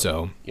Ohio,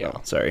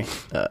 Sorry.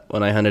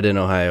 When I hunted in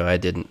Ohio, I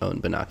didn't own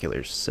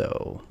binoculars,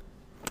 so.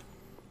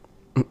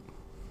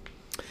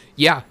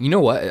 Yeah, you know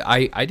what?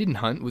 I didn't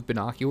hunt with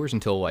binoculars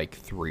until like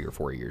 3 or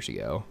 4 years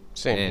ago.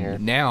 Same here.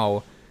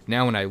 Now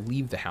when I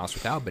leave the house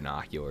without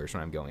binoculars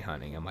when I'm going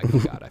hunting, I'm like, oh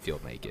God, I feel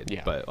naked.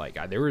 Yeah. But like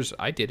I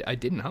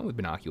didn't hunt with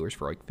binoculars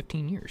for like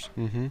 15 years.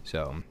 Mm-hmm.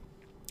 So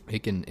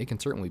it can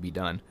certainly be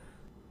done.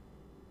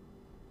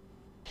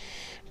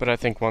 But I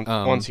think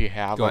once you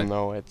have them, ahead.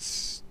 though,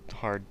 it's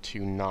hard to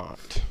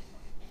not,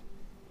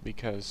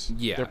 because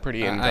Yeah, they're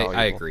pretty invaluable.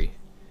 I agree.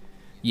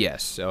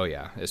 Yes. Oh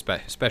yeah.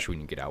 Especially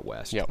when you get out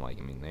west. Yep. Like,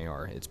 I mean, they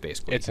are. It's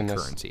basically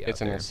currency out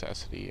It's a there.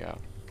 necessity. Yeah.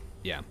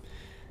 Yeah.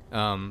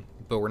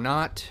 But we're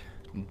not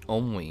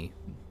only.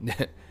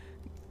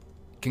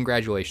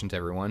 Congratulations,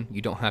 everyone!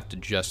 You don't have to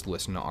just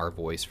listen to our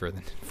voice for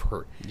the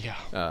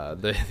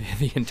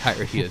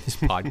entirety of this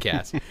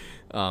podcast.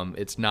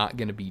 It's not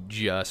going to be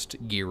just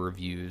gear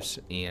reviews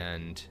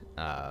and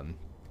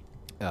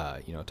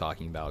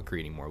talking about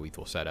creating more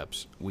lethal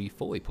setups. We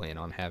fully plan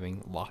on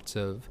having lots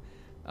of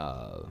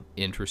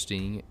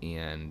interesting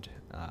and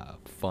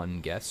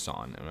fun guests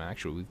on. And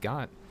actually, we've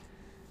got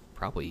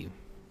probably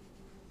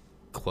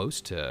close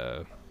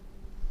to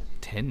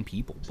 10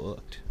 people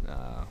booked.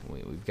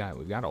 We've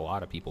got a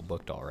lot of people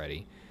booked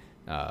already.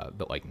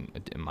 But like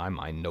in my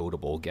mind,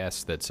 notable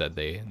guests that said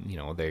they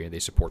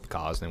support the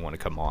cause and they want to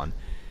come on.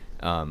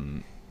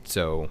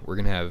 So we're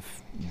gonna have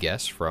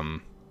guests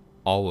from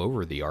all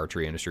over the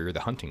archery industry or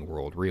the hunting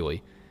world,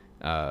 really.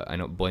 I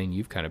know, Blaine,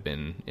 you've kind of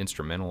been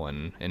instrumental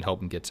in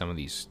helping get some of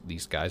these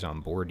guys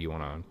on board. Do you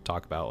want to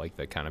talk about like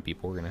the kind of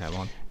people we're gonna have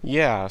on?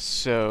 Yeah.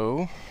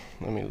 So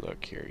let me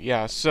look here.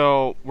 Yeah.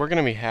 So we're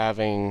gonna be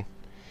having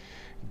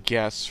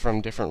guests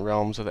from different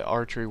realms of the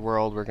archery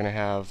world. We're going to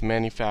have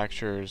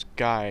manufacturers,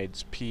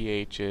 guides,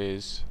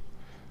 PHs,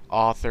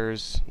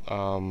 authors,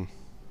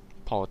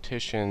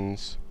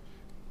 politicians,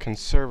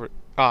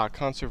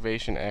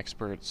 conservation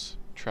experts,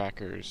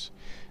 trackers,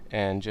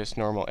 and just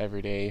normal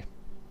everyday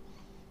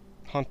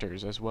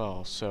hunters as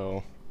well.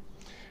 So,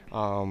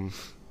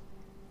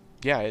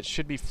 yeah, it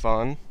should be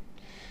fun.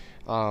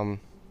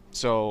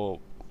 So,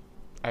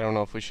 I don't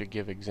know if we should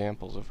give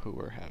examples of who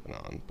we're having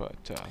on, but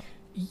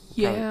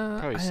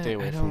probably stay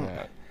away from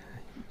that.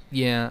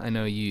 Yeah, I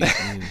know you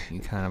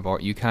kind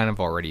of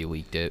already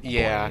leaked it.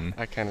 Yeah, Blaine.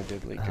 I kind of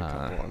did leak a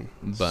couple one.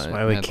 But That's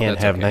why we can't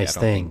that's have okay. nice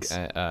I don't things.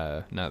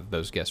 Think, not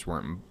those guests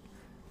weren't.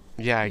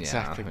 Yeah,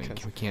 exactly. Yeah,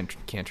 we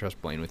can't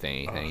trust Blaine with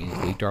anything. He's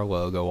leaked our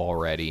logo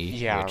already.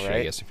 Yeah, which right.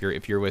 I guess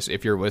if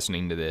you're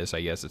listening to this,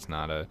 I guess it's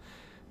not a.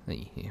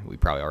 We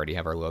probably already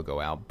have our logo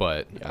out,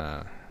 but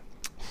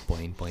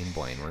Blaine. We're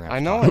gonna have I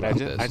to know talk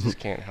it. about I this. just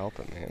can't help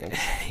it, man.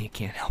 You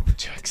can't help it.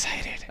 Too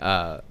excited.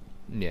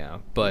 Yeah,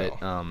 but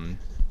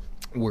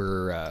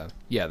we're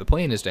the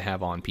plan is to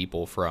have on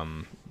people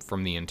from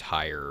the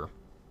entire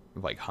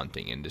like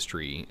hunting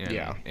industry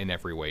and in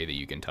every way that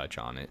you can touch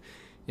on it.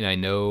 And I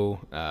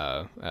know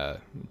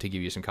to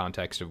give you some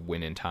context of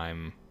when in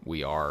time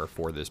we are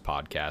for this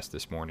podcast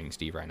this morning,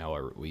 Steve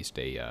Rhinella released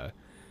a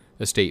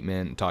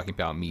statement talking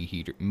about Meat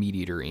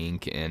Eater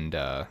Inc.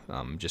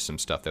 and just some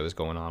stuff that was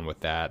going on with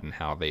that and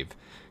how they've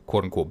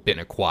quote unquote been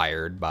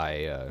acquired by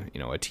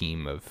a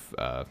team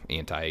of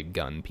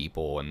anti-gun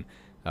people and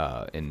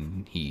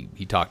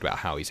he talked about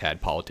how he's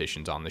had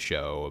politicians on the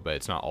show, but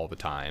it's not all the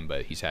time.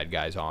 But he's had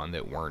guys on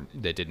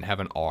that didn't have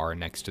an R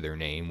next to their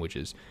name, which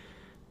is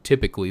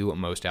typically what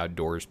most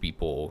outdoors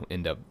people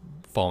end up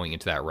falling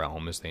into that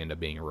realm, is they end up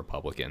being a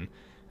Republican,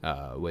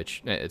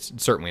 which it's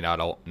certainly not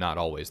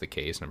always the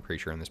case, and I'm pretty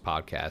sure in this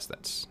podcast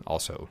that's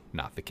also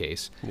not the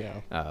case. Yeah.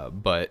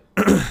 But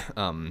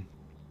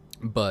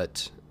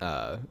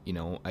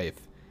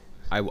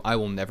I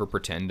will never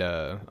pretend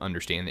to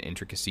understand the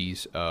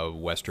intricacies of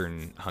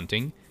Western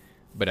hunting,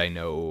 but I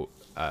know,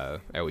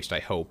 at least I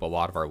hope, a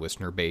lot of our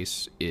listener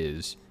base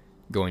is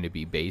going to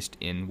be based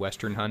in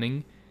Western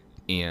hunting,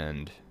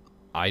 and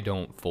I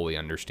don't fully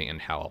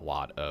understand how a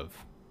lot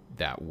of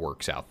that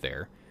works out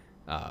there,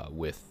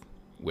 with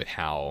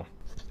how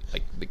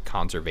like the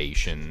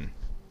conservation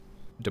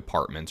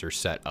departments are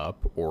set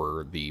up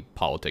or the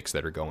politics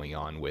that are going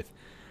on with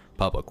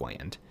public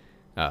land.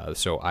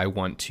 So I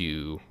want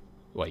to,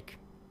 like,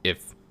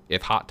 if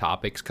hot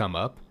topics come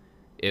up,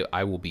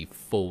 I will be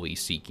fully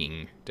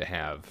seeking to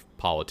have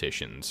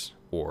politicians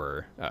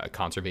or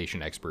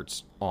conservation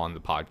experts on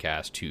the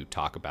podcast to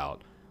talk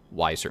about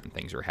why certain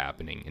things are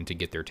happening and to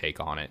get their take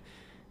on it,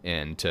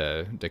 and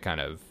to kind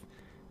of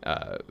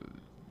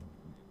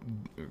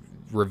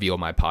reveal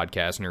my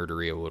podcast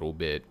nerdery a little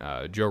bit.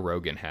 Joe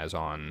Rogan has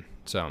on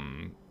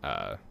some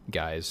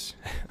guys.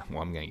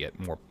 Well, I'm going to get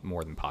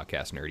more than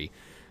podcast nerdy.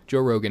 Joe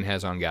Rogan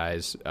has on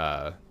guys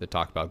that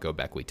talk about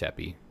Göbekli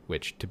Tepe,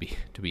 which to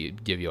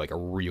give you like a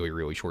really,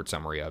 really short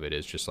summary of it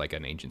is just like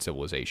an ancient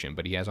civilization.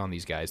 But he has on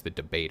these guys that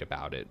debate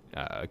about it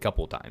a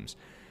couple of times,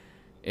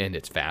 and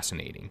it's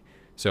fascinating.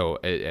 So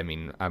I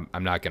mean,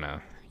 I'm not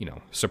gonna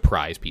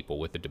surprise people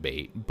with the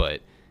debate,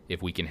 but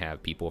if we can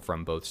have people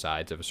from both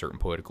sides of a certain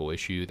political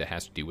issue that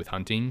has to do with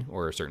hunting,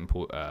 or a certain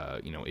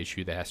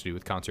issue that has to do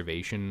with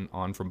conservation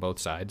on from both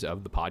sides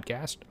of the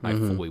podcast, I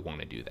fully want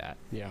to do that.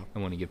 Yeah. I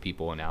want to give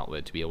people an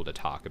outlet to be able to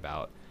talk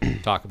about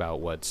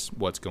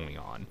what's going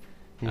on.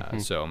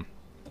 So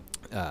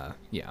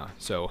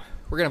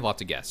we're gonna have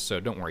lots of guests. So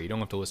don't worry, you don't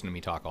have to listen to me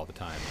talk all the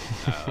time,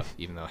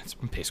 even though it's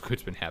basically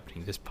what's been happening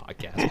in this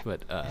podcast.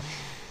 But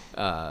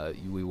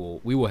we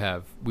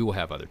will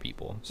have other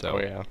people.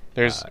 So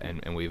there's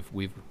and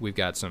we've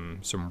got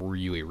some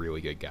really,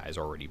 really good guys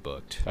already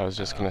booked. I was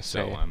just gonna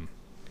say. So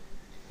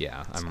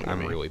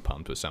I'm really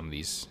pumped with some of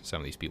these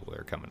people that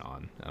are coming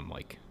on. I'm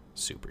like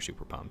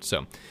super pumped.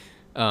 So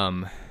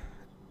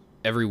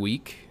every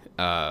week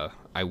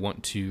I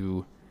want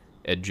to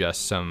address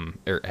some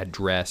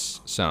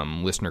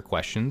listener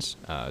questions.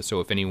 So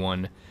if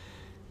anyone,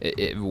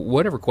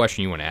 whatever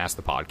question you want to ask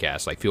the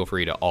podcast, like, feel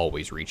free to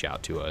always reach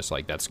out to us.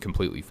 Like, that's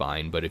completely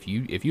fine. But if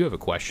you have a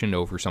question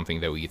over something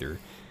that we either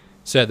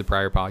said the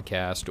prior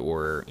podcast,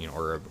 or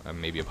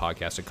maybe a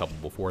podcast a couple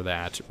before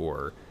that,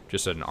 or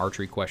just an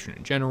archery question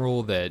in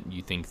general that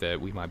you think that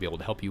we might be able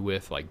to help you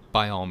with, like,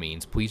 by all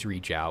means, please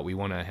reach out. We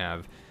want to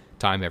have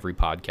time every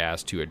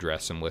podcast to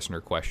address some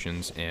listener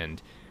questions,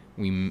 and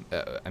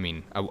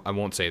I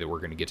won't say that we're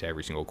going to get to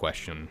every single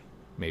question.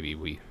 Maybe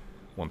we,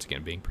 once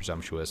again, being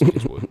presumptuous,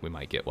 because we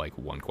might get like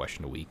one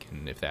question a week,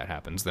 and if that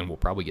happens, then we'll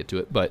probably get to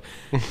it. But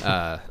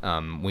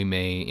we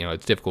may,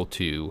 it's difficult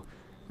to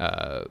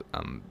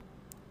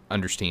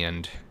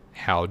understand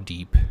how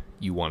deep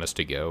you want us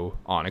to go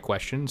on a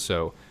question,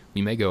 so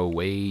we may go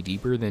way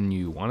deeper than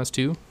you want us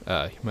to.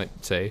 You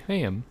might say,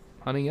 "Hey, I'm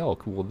hunting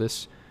elk. Will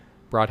this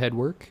broadhead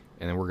work?"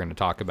 And then we're going to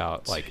talk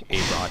about like a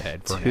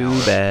broadhead for an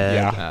hour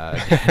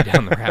bad.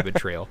 down the rabbit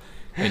trail.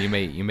 And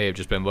you may have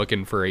just been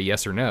looking for a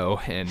yes or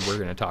no, and we're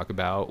going to talk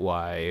about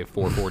why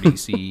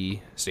 440C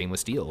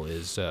stainless steel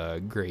is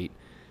great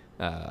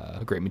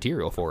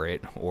material for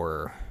it,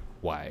 or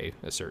why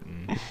a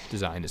certain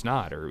design is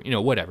not, or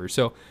whatever.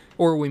 So,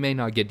 or we may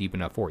not get deep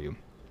enough for you.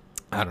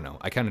 I don't know.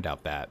 I kind of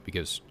doubt that,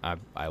 because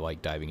I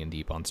like diving in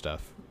deep on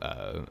stuff,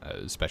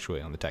 especially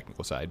on the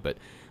technical side. But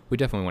we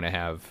definitely want to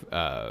have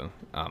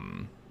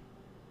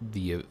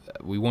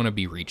we want to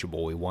be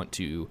reachable. We want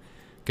to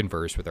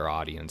converse with our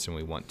audience, and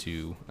we want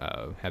to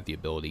have the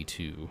ability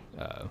to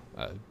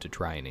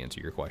try and answer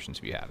your questions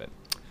if you have it.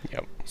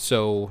 Yep.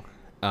 So,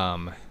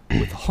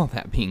 with all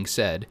that being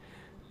said,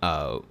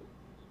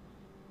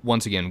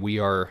 once again,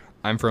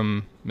 I'm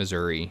from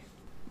Missouri,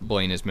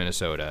 Blaine is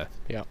Minnesota,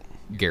 Yep.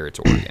 Garrett's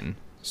Oregon.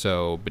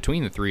 So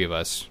between the three of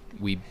us,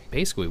 we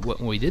basically,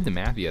 when we did the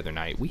math the other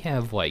night, we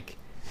have like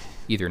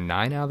either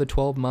 9 out of the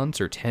 12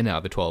 months or 10 out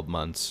of the 12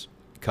 months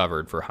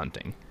covered for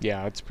hunting.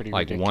 Yeah, it's pretty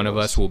like ridiculous. One of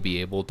us will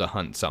be able to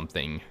hunt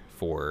something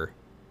for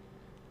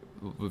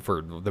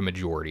the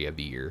majority of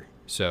the year.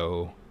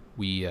 So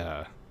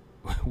well,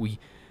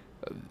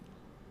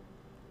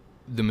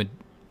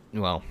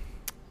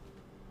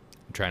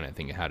 I'm trying to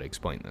think of how to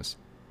explain this.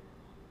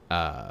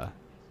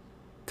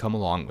 Come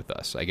along with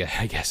us, I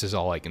guess is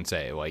all I can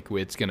say. Like,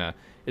 it's gonna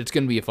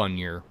be a fun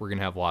year. We're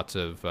gonna have lots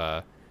of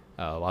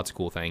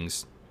cool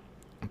things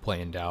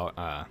planned out.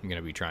 I'm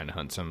gonna be trying to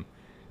hunt some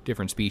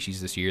different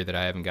species this year that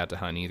I haven't got to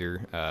hunt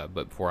either.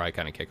 But before I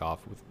kind of kick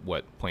off with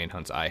what planned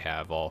hunts I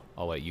have, I'll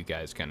let you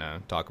guys kind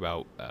of talk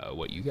about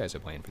what you guys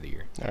have planned for the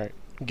year. All right,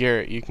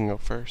 Garrett, you can go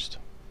first,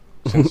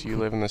 since you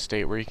live in the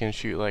state where you can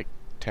shoot like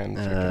 10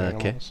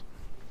 freaking animals.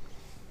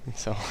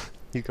 So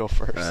you go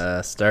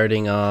first.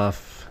 Starting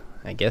off,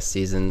 I guess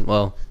season.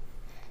 Well,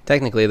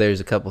 technically, there's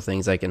a couple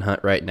things I can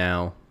hunt right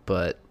now,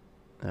 but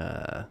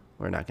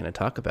we're not going to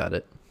talk about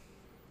it.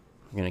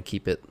 We're going to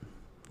keep it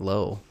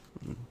low,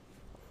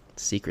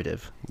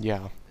 secretive.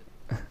 Yeah.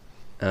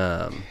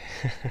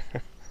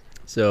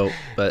 So,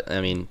 but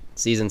I mean,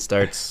 season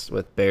starts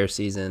with bear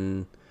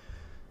season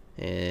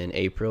in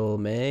April,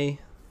 May,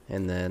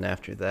 and then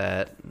after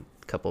that,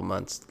 a couple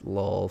months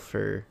lull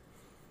for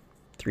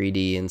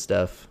 3D and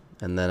stuff.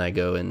 And then I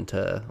go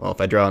into, well,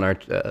 if I draw an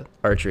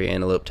archery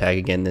antelope tag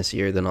again this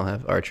year, then I'll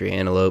have archery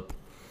antelope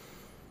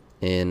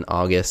in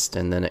August,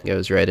 and then it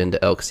goes right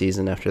into elk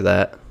season after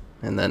that.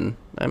 And then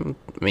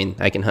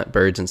I can hunt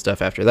birds and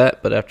stuff after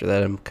that, but after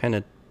that I'm kind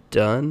of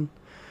done.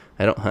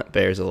 I don't hunt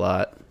bears a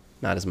lot,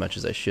 not as much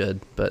as I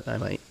should, but I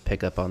might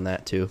pick up on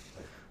that too.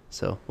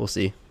 So we'll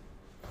see.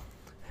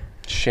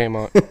 Shame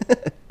on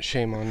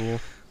you.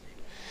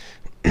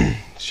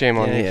 Shame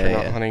on you for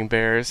not hunting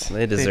bears.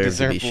 They deserve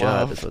to be shot.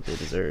 love. That's what they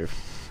deserve.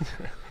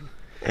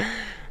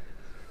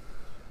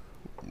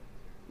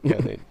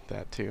 Yeah,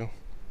 that too.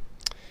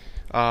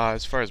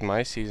 As far as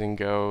my season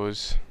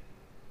goes,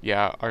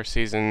 yeah, our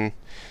season,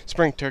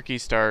 spring turkey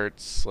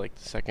starts like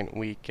the second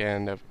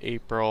weekend of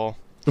April.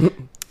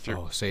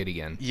 Say it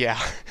again. Yeah,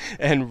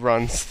 and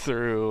runs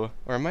through,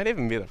 or it might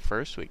even be the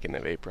first weekend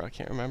of April, I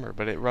can't remember,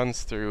 but it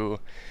runs through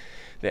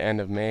the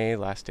end of May,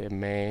 last day of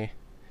May,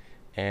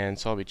 and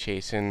so I'll be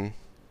chasing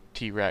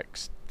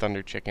T-Rex,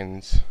 thunder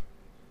chickens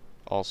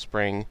all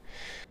spring.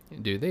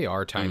 Dude, they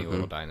are tiny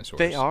little dinosaurs.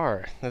 They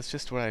are. That's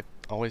just what I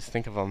always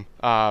think of them.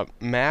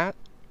 Matt,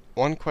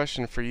 one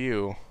question for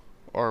you.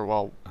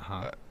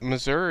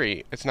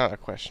 Missouri, it's not a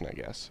question, I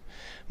guess.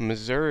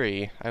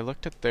 Missouri, I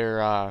looked at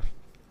their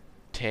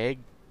tag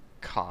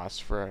costs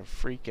for a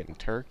freaking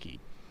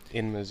turkey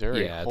in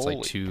Missouri. Yeah, it's like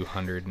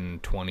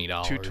 $220.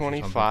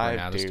 $225,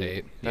 out of dude.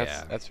 state.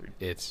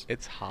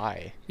 It's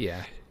high.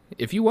 Yeah.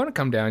 If you want to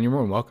come down, you're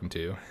more than welcome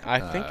to. I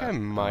think I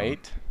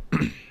might.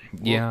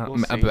 We'll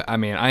see. But I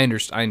mean, I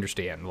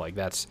understand. Like,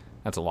 that's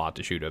a lot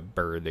to shoot a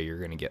bird that you're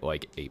gonna get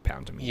like 8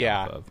 pounds of meat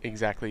off of.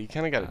 Exactly. You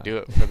kind of got to do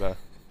it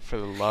for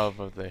the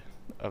love of the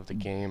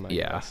game, I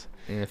guess.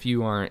 And if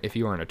you aren't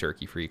a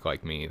turkey freak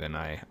like me, then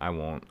I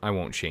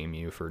won't shame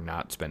you for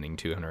not spending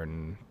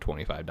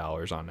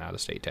 $225 on an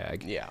out-of-state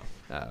tag. Yeah.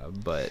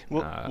 But go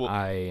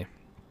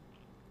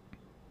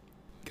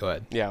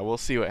ahead. Yeah, we'll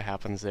see what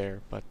happens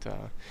there. But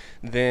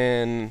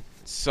then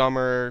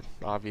summer,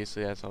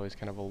 obviously, that's always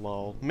kind of a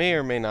lull. May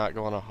or may not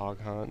go on a hog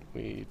hunt.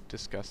 We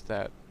discussed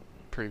that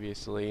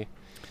previously.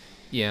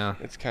 Yeah.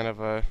 It's kind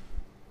of a...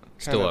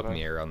 Still up in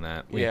the air on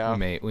that.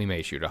 We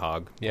may shoot a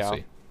hog. We'll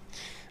see.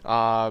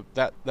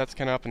 That's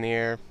kind of up in the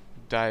air.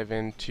 Dive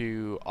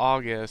into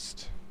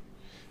August.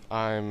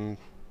 I'm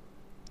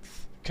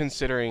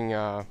considering...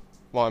 I'm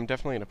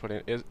definitely going to put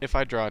in... If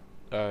I draw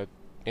a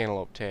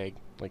antelope tag,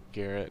 like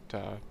Garrett,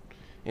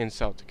 in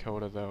South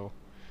Dakota, though,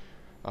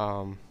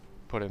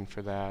 put in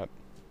for that.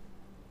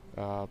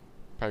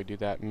 Probably do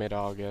that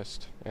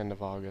mid-August, end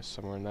of August,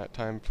 somewhere in that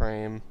time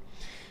frame.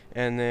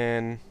 And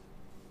then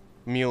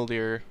mule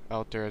deer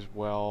out there as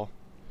well.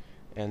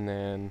 And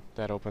then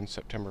that opens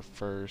September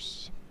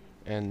 1st.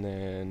 And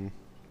then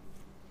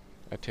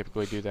I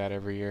typically do that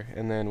every year.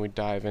 And then we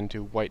dive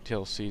into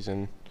whitetail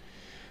season,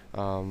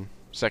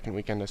 second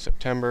weekend of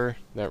September.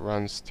 That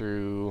runs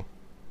through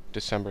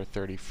December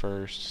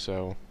 31st,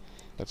 so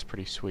that's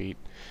pretty sweet.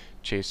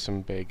 Chase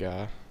some big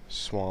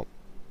swamp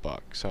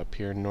bucks up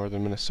here in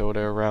northern Minnesota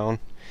around.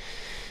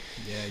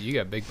 Yeah, you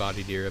got big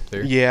body deer up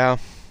there. Yeah,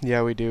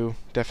 we do.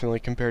 Definitely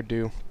compared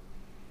to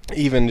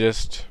even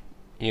just,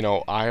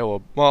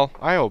 Iowa. Well,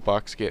 Iowa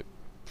bucks get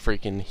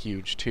freaking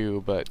huge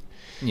too, but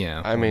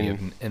Yeah, I when you mean,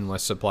 have an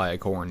endless supply of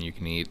corn you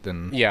can eat,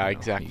 then yeah, you know,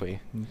 exactly.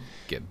 you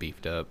get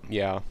beefed up.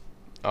 Yeah.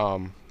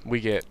 We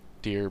get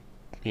deer,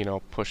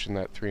 pushing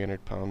that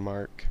 300-pound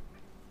mark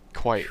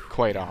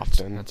quite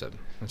often.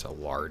 That's a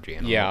large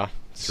animal. Yeah.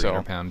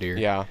 300-pound deer.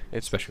 Yeah,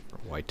 it's especially for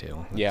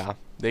whitetail. yeah,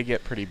 they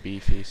get pretty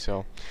beefy.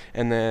 So,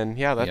 and then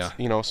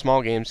that's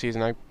small game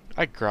season.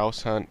 I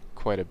grouse hunt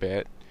quite a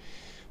bit.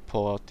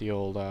 Pull out the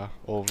old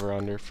over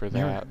under for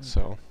that.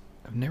 So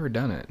I've never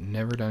done it.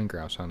 Never done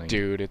grouse hunting.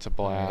 dude, it's a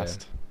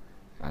blast.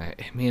 I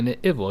mean,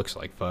 it looks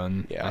like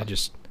fun. Yeah. I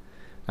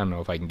don't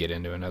know if I can get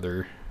into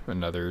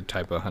another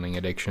type of hunting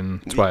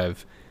addiction. That's why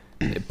I've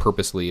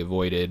purposely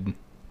avoided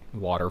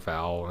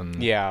waterfowl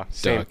and Yeah,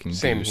 duck and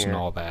same goose here. and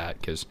all that,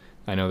 because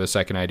I know the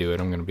second I do it,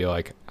 I'm going to be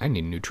like, I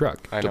need a new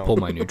truck I to know. pull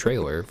my new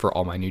trailer for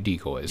all my new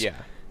decoys. Yeah.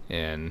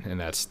 And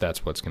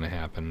that's what's going to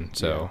happen.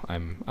 So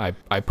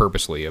I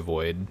purposely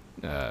avoid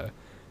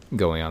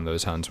going on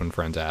those hunts when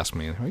friends ask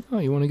me, like, oh,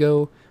 you want to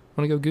go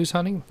goose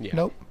hunting? Yeah.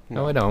 Nope.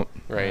 No, No. I don't.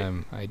 Right.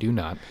 I do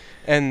not.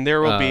 And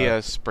there will be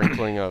a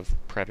sprinkling of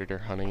predator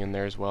hunting in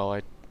there as well.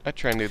 I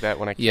try and do that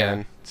when I can.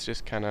 Yeah. It's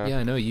just kind of Yeah,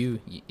 I know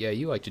you. Yeah,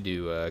 you like to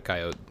do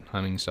coyote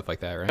hunting, stuff like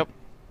that, right? Yep.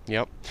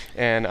 Yep.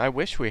 And I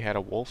wish we had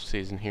a wolf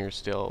season here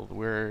still.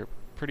 We're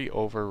pretty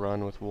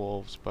overrun with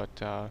wolves,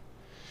 but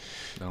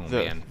Oh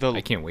the- man, the-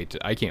 I can't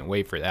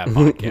wait for that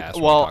podcast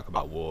when Well, we talk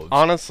about wolves.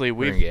 honestly,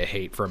 We're we've gonna get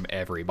hate from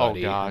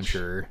everybody. Oh, gosh. I'm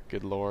sure.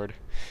 Good lord.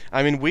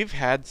 I mean, we've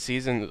had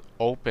seasons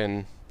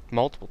open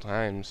multiple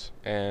times,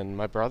 and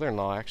my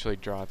brother-in-law actually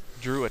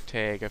drew a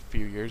tag a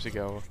few years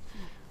ago.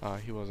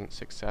 He wasn't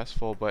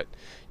successful, but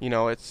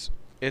it's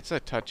a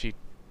touchy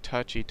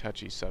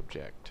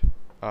subject.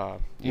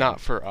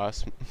 Not for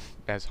us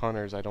as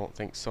hunters, I don't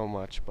think so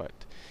much, but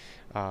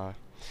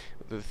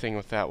the thing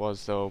with that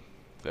was, though,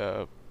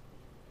 the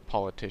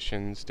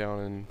politicians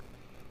down in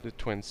the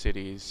Twin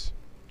Cities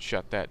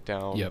shut that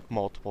down Yep.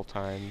 multiple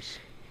times.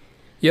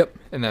 Yep,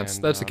 and that's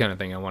And, the kind of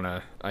thing I want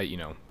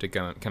to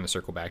kind of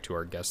circle back to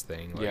our guest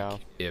thing. Like, Yeah.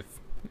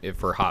 if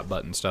for hot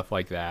button stuff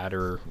like that,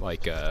 or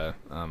like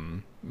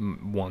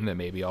one that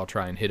maybe I'll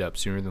try and hit up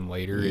sooner than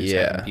later is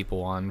Yeah. having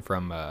people on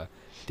from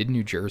did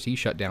New Jersey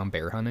shut down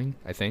bear hunting?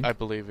 I think. I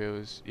believe it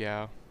was,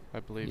 I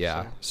believe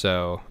Yeah.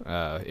 so.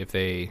 So if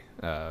they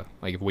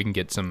like, if we can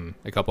get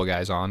a couple of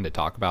guys on to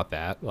talk about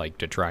that, like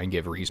to try and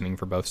give reasoning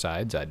for both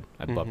sides, I'd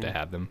love to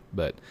have them.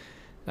 But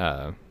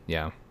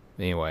yeah.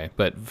 Anyway,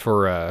 but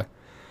for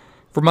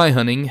my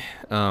hunting,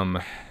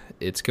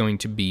 it's going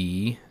to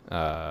be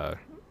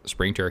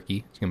spring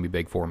turkey. It's going to be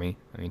big for me.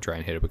 I mean, try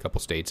and hit up a couple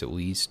states at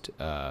least.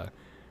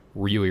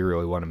 Really,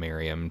 really want to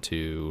marry them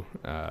to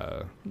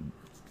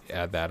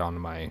add that onto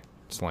my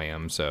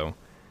slam. So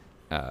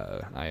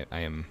I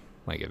am,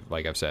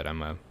 like I've said,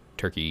 I'm a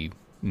turkey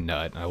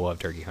nut. I love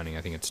turkey hunting.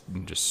 I think it's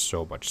just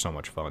so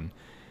much fun.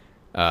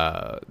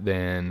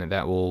 Then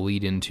that will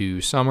lead into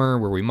summer,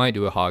 where we might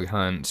do a hog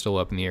hunt. Still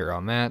up in the air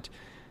on that.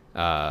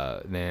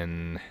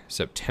 Then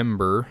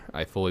September,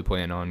 I fully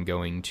plan on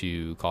going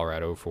to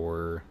Colorado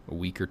for a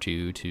week or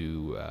two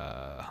to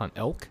hunt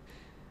elk.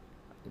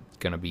 It's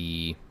gonna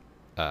be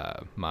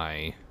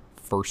my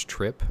first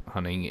trip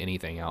hunting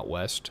anything out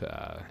west,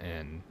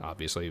 and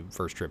obviously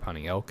first trip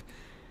hunting elk.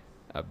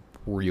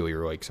 Really,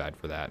 really excited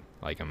for that.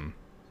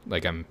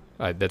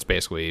 That's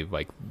basically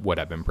like what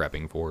I've been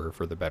prepping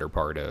for the better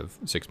part of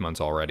 6 months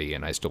already,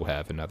 and I still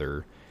have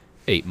another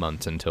 8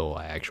 months until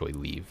I actually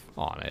leave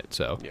on it.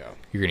 So Yeah.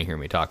 you're gonna hear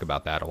me talk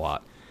about that a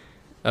lot.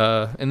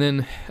 And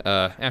then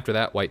after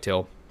that,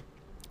 whitetail,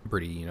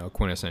 pretty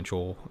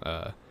quintessential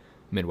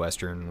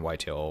Midwestern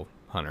whitetail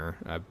hunter.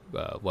 I'm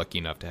lucky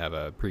enough to have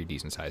a pretty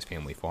decent sized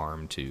family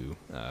farm to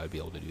be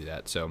able to do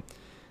that. So,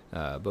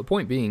 but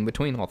point being,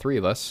 between all three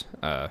of us,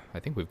 I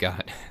think we've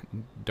got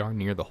darn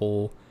near the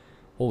whole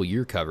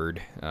year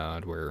covered.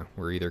 Where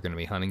we're either going to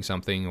be hunting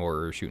something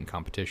or shooting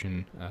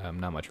competition. I'm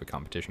not much of a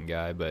competition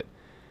guy, but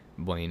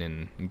Blaine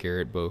and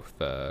Garrett both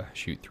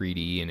shoot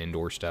 3D and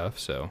indoor stuff.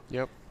 So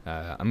Yep.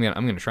 I'm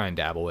gonna try and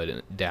dabble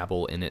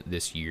in it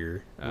this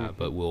year,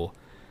 but we'll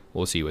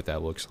see what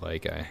that looks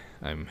like.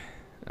 I'm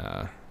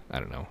I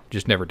don't know,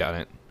 just never done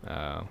it.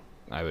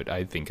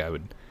 I think I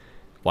would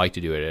like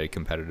to do it at a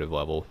competitive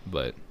level,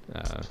 but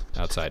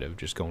outside of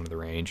just going to the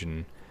range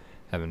and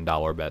having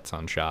dollar bets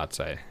on shots,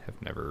 I have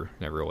never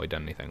really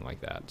done anything like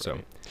that. So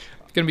Right.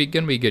 it's gonna be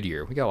a good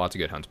year. We got lots of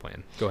good hunts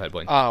planned. Go ahead,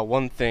 Blaine.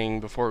 One thing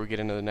before we get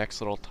into the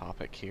next little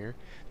topic here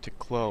to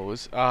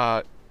close,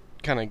 kind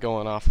of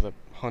going off of the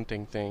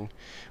hunting thing,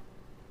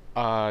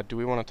 do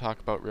we want to talk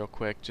about real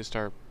quick just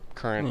our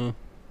current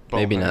bow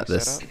Maybe hunting not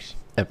this setups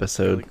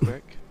episode. really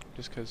quick,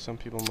 just because some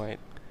people might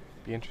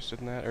be interested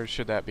in that, or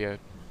should that be a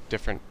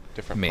different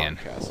Man,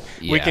 podcasts.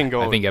 yeah, We can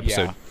go. I think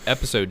yeah.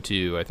 episode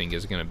 2, I think,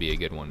 is going to be a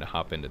good one to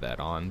hop into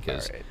that on,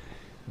 because All right.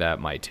 that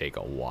might take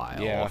a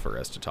while Yeah. for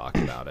us to talk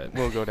about it.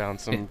 We'll go down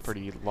some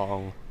pretty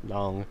long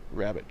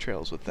rabbit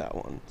trails with that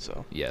one.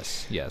 So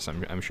Yes,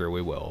 I'm sure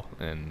we will.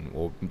 And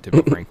we'll, to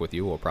be frank with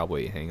you, we'll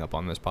probably hang up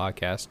on this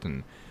podcast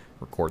and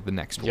record the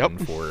next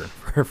Yep. one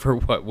for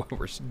what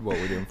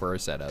we're doing for our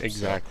setup. so,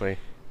 exactly.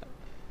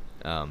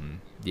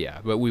 yeah,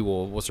 but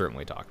we'll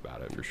certainly talk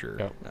about it for sure.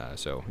 Yep.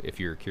 So if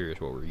you're curious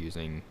what we're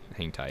using,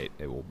 hang tight.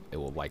 It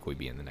will likely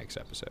be in the next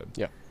episode.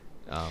 Yeah.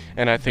 but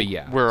And I think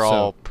yeah, we're so,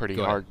 all pretty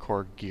go ahead.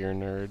 hardcore gear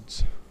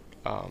nerds.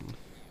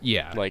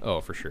 Yeah. like-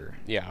 oh, for sure.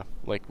 Yeah,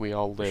 like we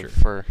all live sure.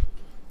 for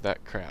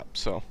that crap.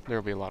 So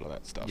there'll be a lot of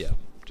that stuff. Yeah.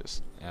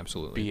 Just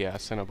Absolutely.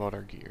 BSing about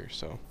our gear.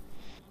 So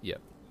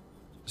Yep.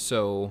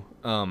 So,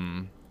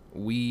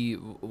 we,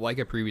 like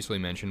I previously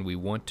mentioned, we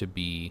want to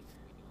be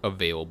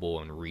available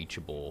and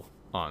reachable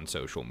on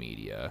social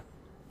media.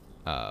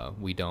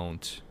 We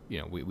don't,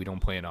 we don't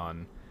plan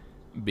on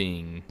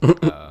being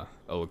a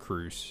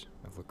lacrosse.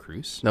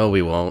 No,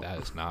 we won't. That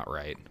is not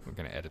right. We're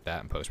gonna edit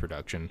that in post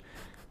production.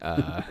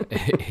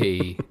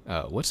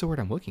 What's the word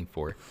I'm looking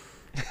for?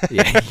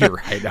 Yeah, you're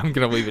right. I'm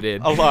gonna leave it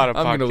in. a lot of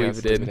I'm gonna podcasts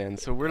leave it leave in. it in.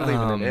 So we're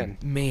leaving it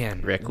in.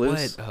 Man,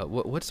 Recluse?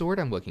 what's the word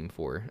I'm looking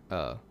for?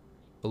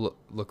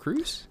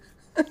 Lacrosse?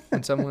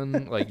 When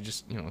someone like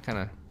just kind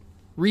of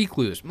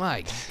recluse.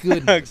 My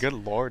goodness, Good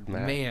lord,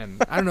 man. man.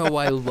 I don't know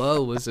why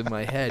 "low" was in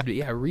my head, but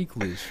yeah,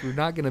 recluse. We're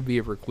not gonna be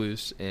a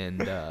recluse and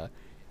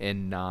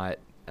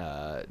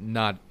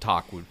not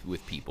talk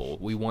with people.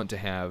 We want to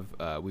have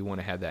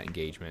that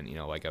engagement.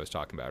 Like I was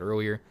talking about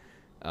earlier.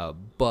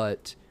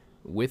 But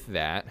with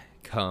that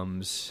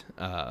comes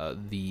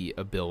the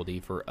ability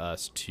for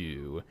us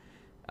to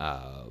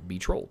be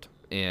trolled.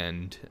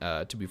 And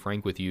to be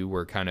frank with you,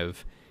 we're kind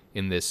of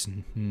in this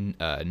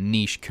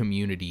niche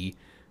community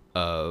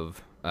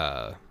of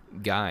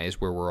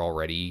guys where we're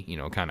already,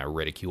 kind of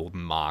ridiculed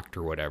and mocked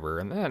or whatever.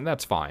 And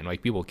that's fine.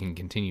 Like, people can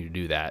continue to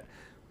do that,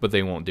 but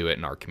they won't do it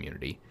in our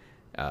community.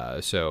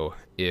 So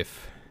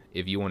if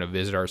you want to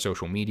visit our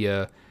social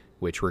media,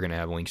 which we're going to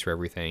have links for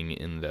everything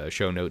in the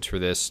show notes for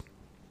this,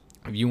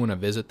 if you want to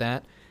visit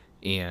that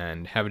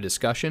and have a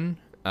discussion,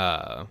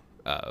 that's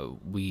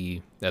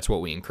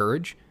what we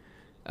encourage,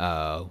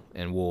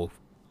 and we'll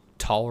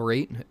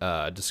tolerate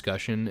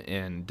discussion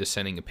and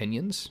dissenting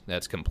opinions.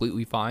 That's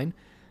completely fine.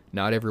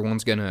 Not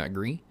everyone's going to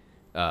agree,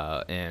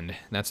 and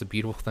that's the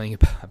beautiful thing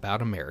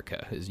about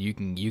America is you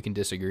can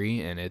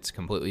disagree and it's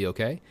completely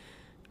okay.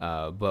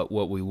 But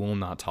what we will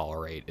not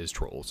tolerate is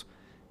trolls.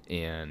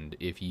 And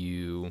if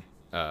you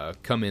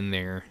come in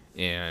there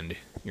and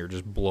you're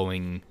just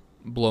blowing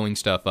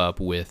stuff up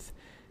with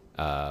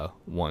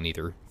one,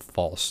 either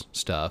false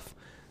stuff,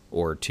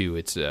 or two,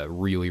 it's a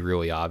really,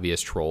 really obvious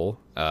troll,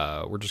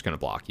 we're just going to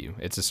block you.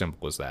 It's as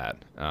simple as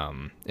that.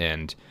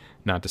 And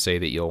not to say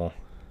that you'll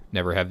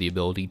never have the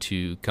ability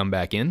to come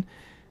back in,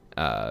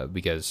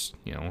 because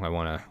I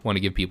want to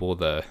give people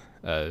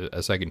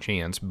a second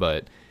chance.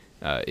 But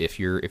if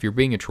you're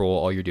being a troll,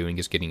 all you're doing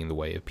is getting in the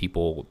way of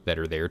people that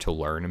are there to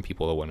learn and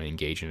people that want to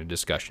engage in a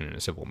discussion in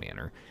a civil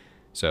manner.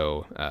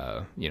 So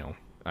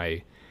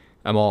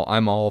I'm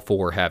all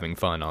for having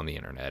fun on the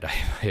internet. I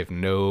have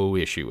no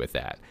issue with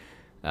that.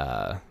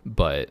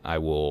 But I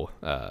will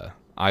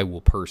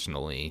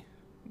personally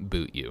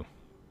boot you.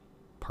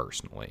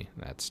 Personally,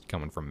 that's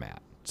coming from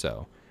Matt.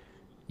 So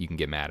you can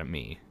get mad at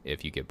me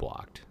if you get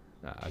blocked,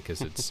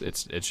 because it's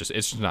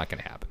just not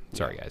going to happen.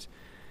 Sorry, guys.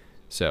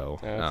 So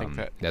I think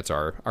that's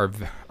our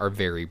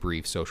very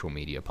brief social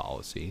media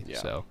policy. Yeah.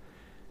 So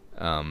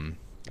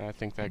I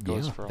think that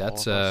goes for all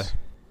that's of us.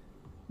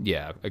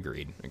 yeah,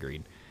 agreed.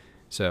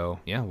 So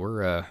yeah,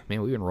 we're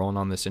man, we've been rolling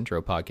on this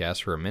intro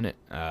podcast for a minute.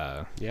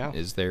 Yeah.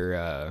 Is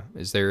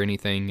there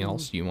anything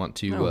else you want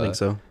to? I don't think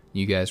so.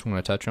 You guys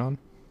want to touch on?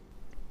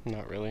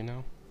 Not really,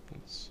 no.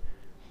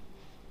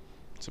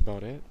 That's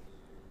about it.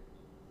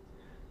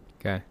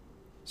 Okay.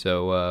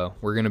 So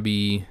we're going to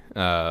be,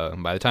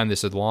 by the time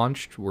this is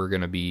launched, we're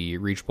going to be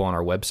reachable on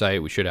our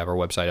website. We should have our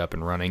website up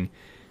and running.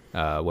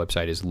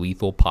 Website is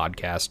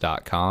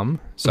lethalpodcast.com.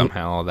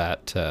 Somehow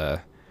that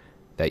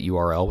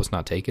URL was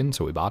not taken,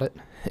 so we bought it.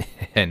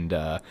 And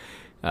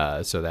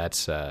so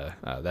that's going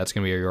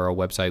to be our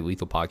website,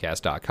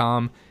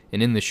 lethalpodcast.com.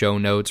 And in the show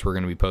notes, we're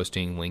going to be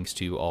posting links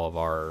to all of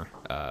our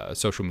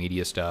social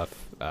media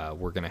stuff.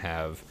 We're going to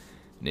have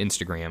an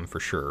Instagram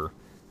for sure.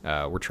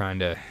 We're trying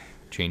to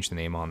change the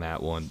name on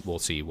that one. We'll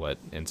see what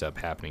ends up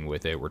happening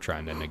with it. We're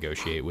trying to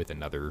negotiate with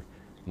another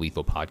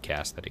Lethal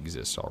podcast that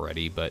exists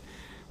already, but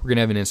we're going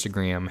to have an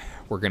Instagram.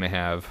 We're going to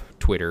have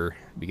Twitter,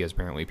 because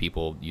apparently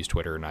people use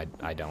Twitter and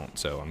I don't,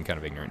 so I'm kind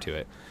of ignorant to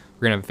it.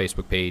 We're going to have a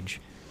Facebook page.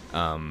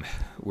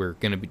 We're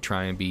going to be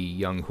trying to be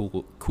young,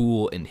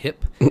 cool, and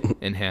hip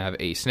and have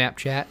a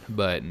Snapchat,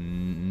 but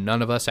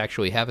none of us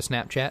actually have a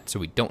Snapchat, so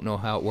we don't know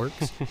how it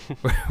works.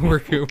 We're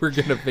going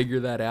to figure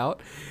that out.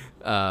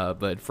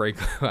 But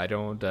frankly, I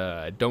don't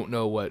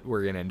know what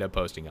we're going to end up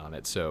posting on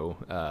it. So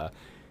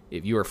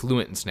if you are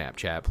fluent in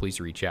Snapchat,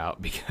 please reach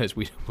out because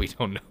we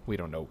don't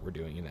know what we're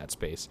doing in that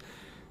space.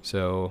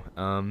 So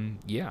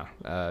yeah,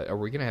 are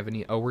we gonna have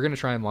any? Oh, we're gonna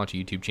try and launch a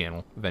YouTube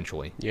channel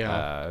eventually.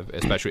 Yeah.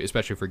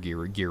 Especially for gear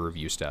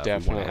review stuff.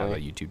 Definitely. We want to have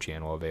a YouTube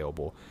channel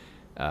available.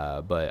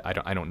 But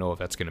I don't know if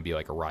that's gonna be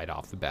like a right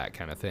off the bat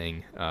kind of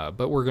thing.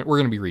 But we're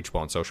gonna be reachable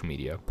on social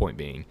media. Point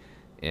being,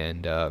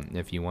 and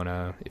if you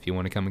wanna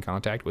come in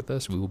contact with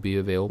us, we will be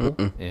available.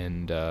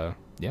 And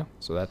yeah,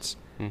 so that's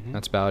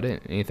about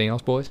it. Anything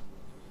else, boys?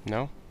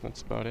 No,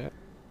 that's about it.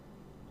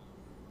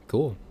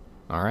 Cool.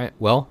 All right.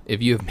 Well,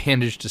 if you have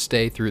managed to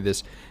stay through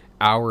this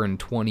hour and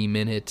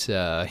 20-minute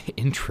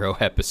intro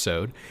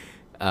episode,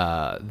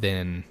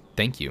 then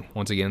thank you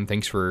once again.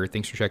 Thanks for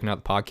checking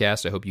out the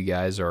podcast. I hope you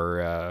guys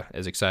are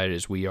as excited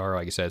as we are.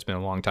 Like I said, it's been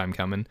a long time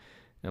coming,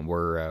 and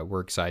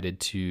we're excited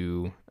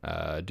to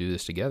do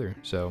this together.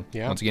 So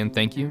once again,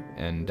 thank you,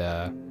 and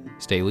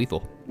stay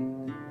lethal.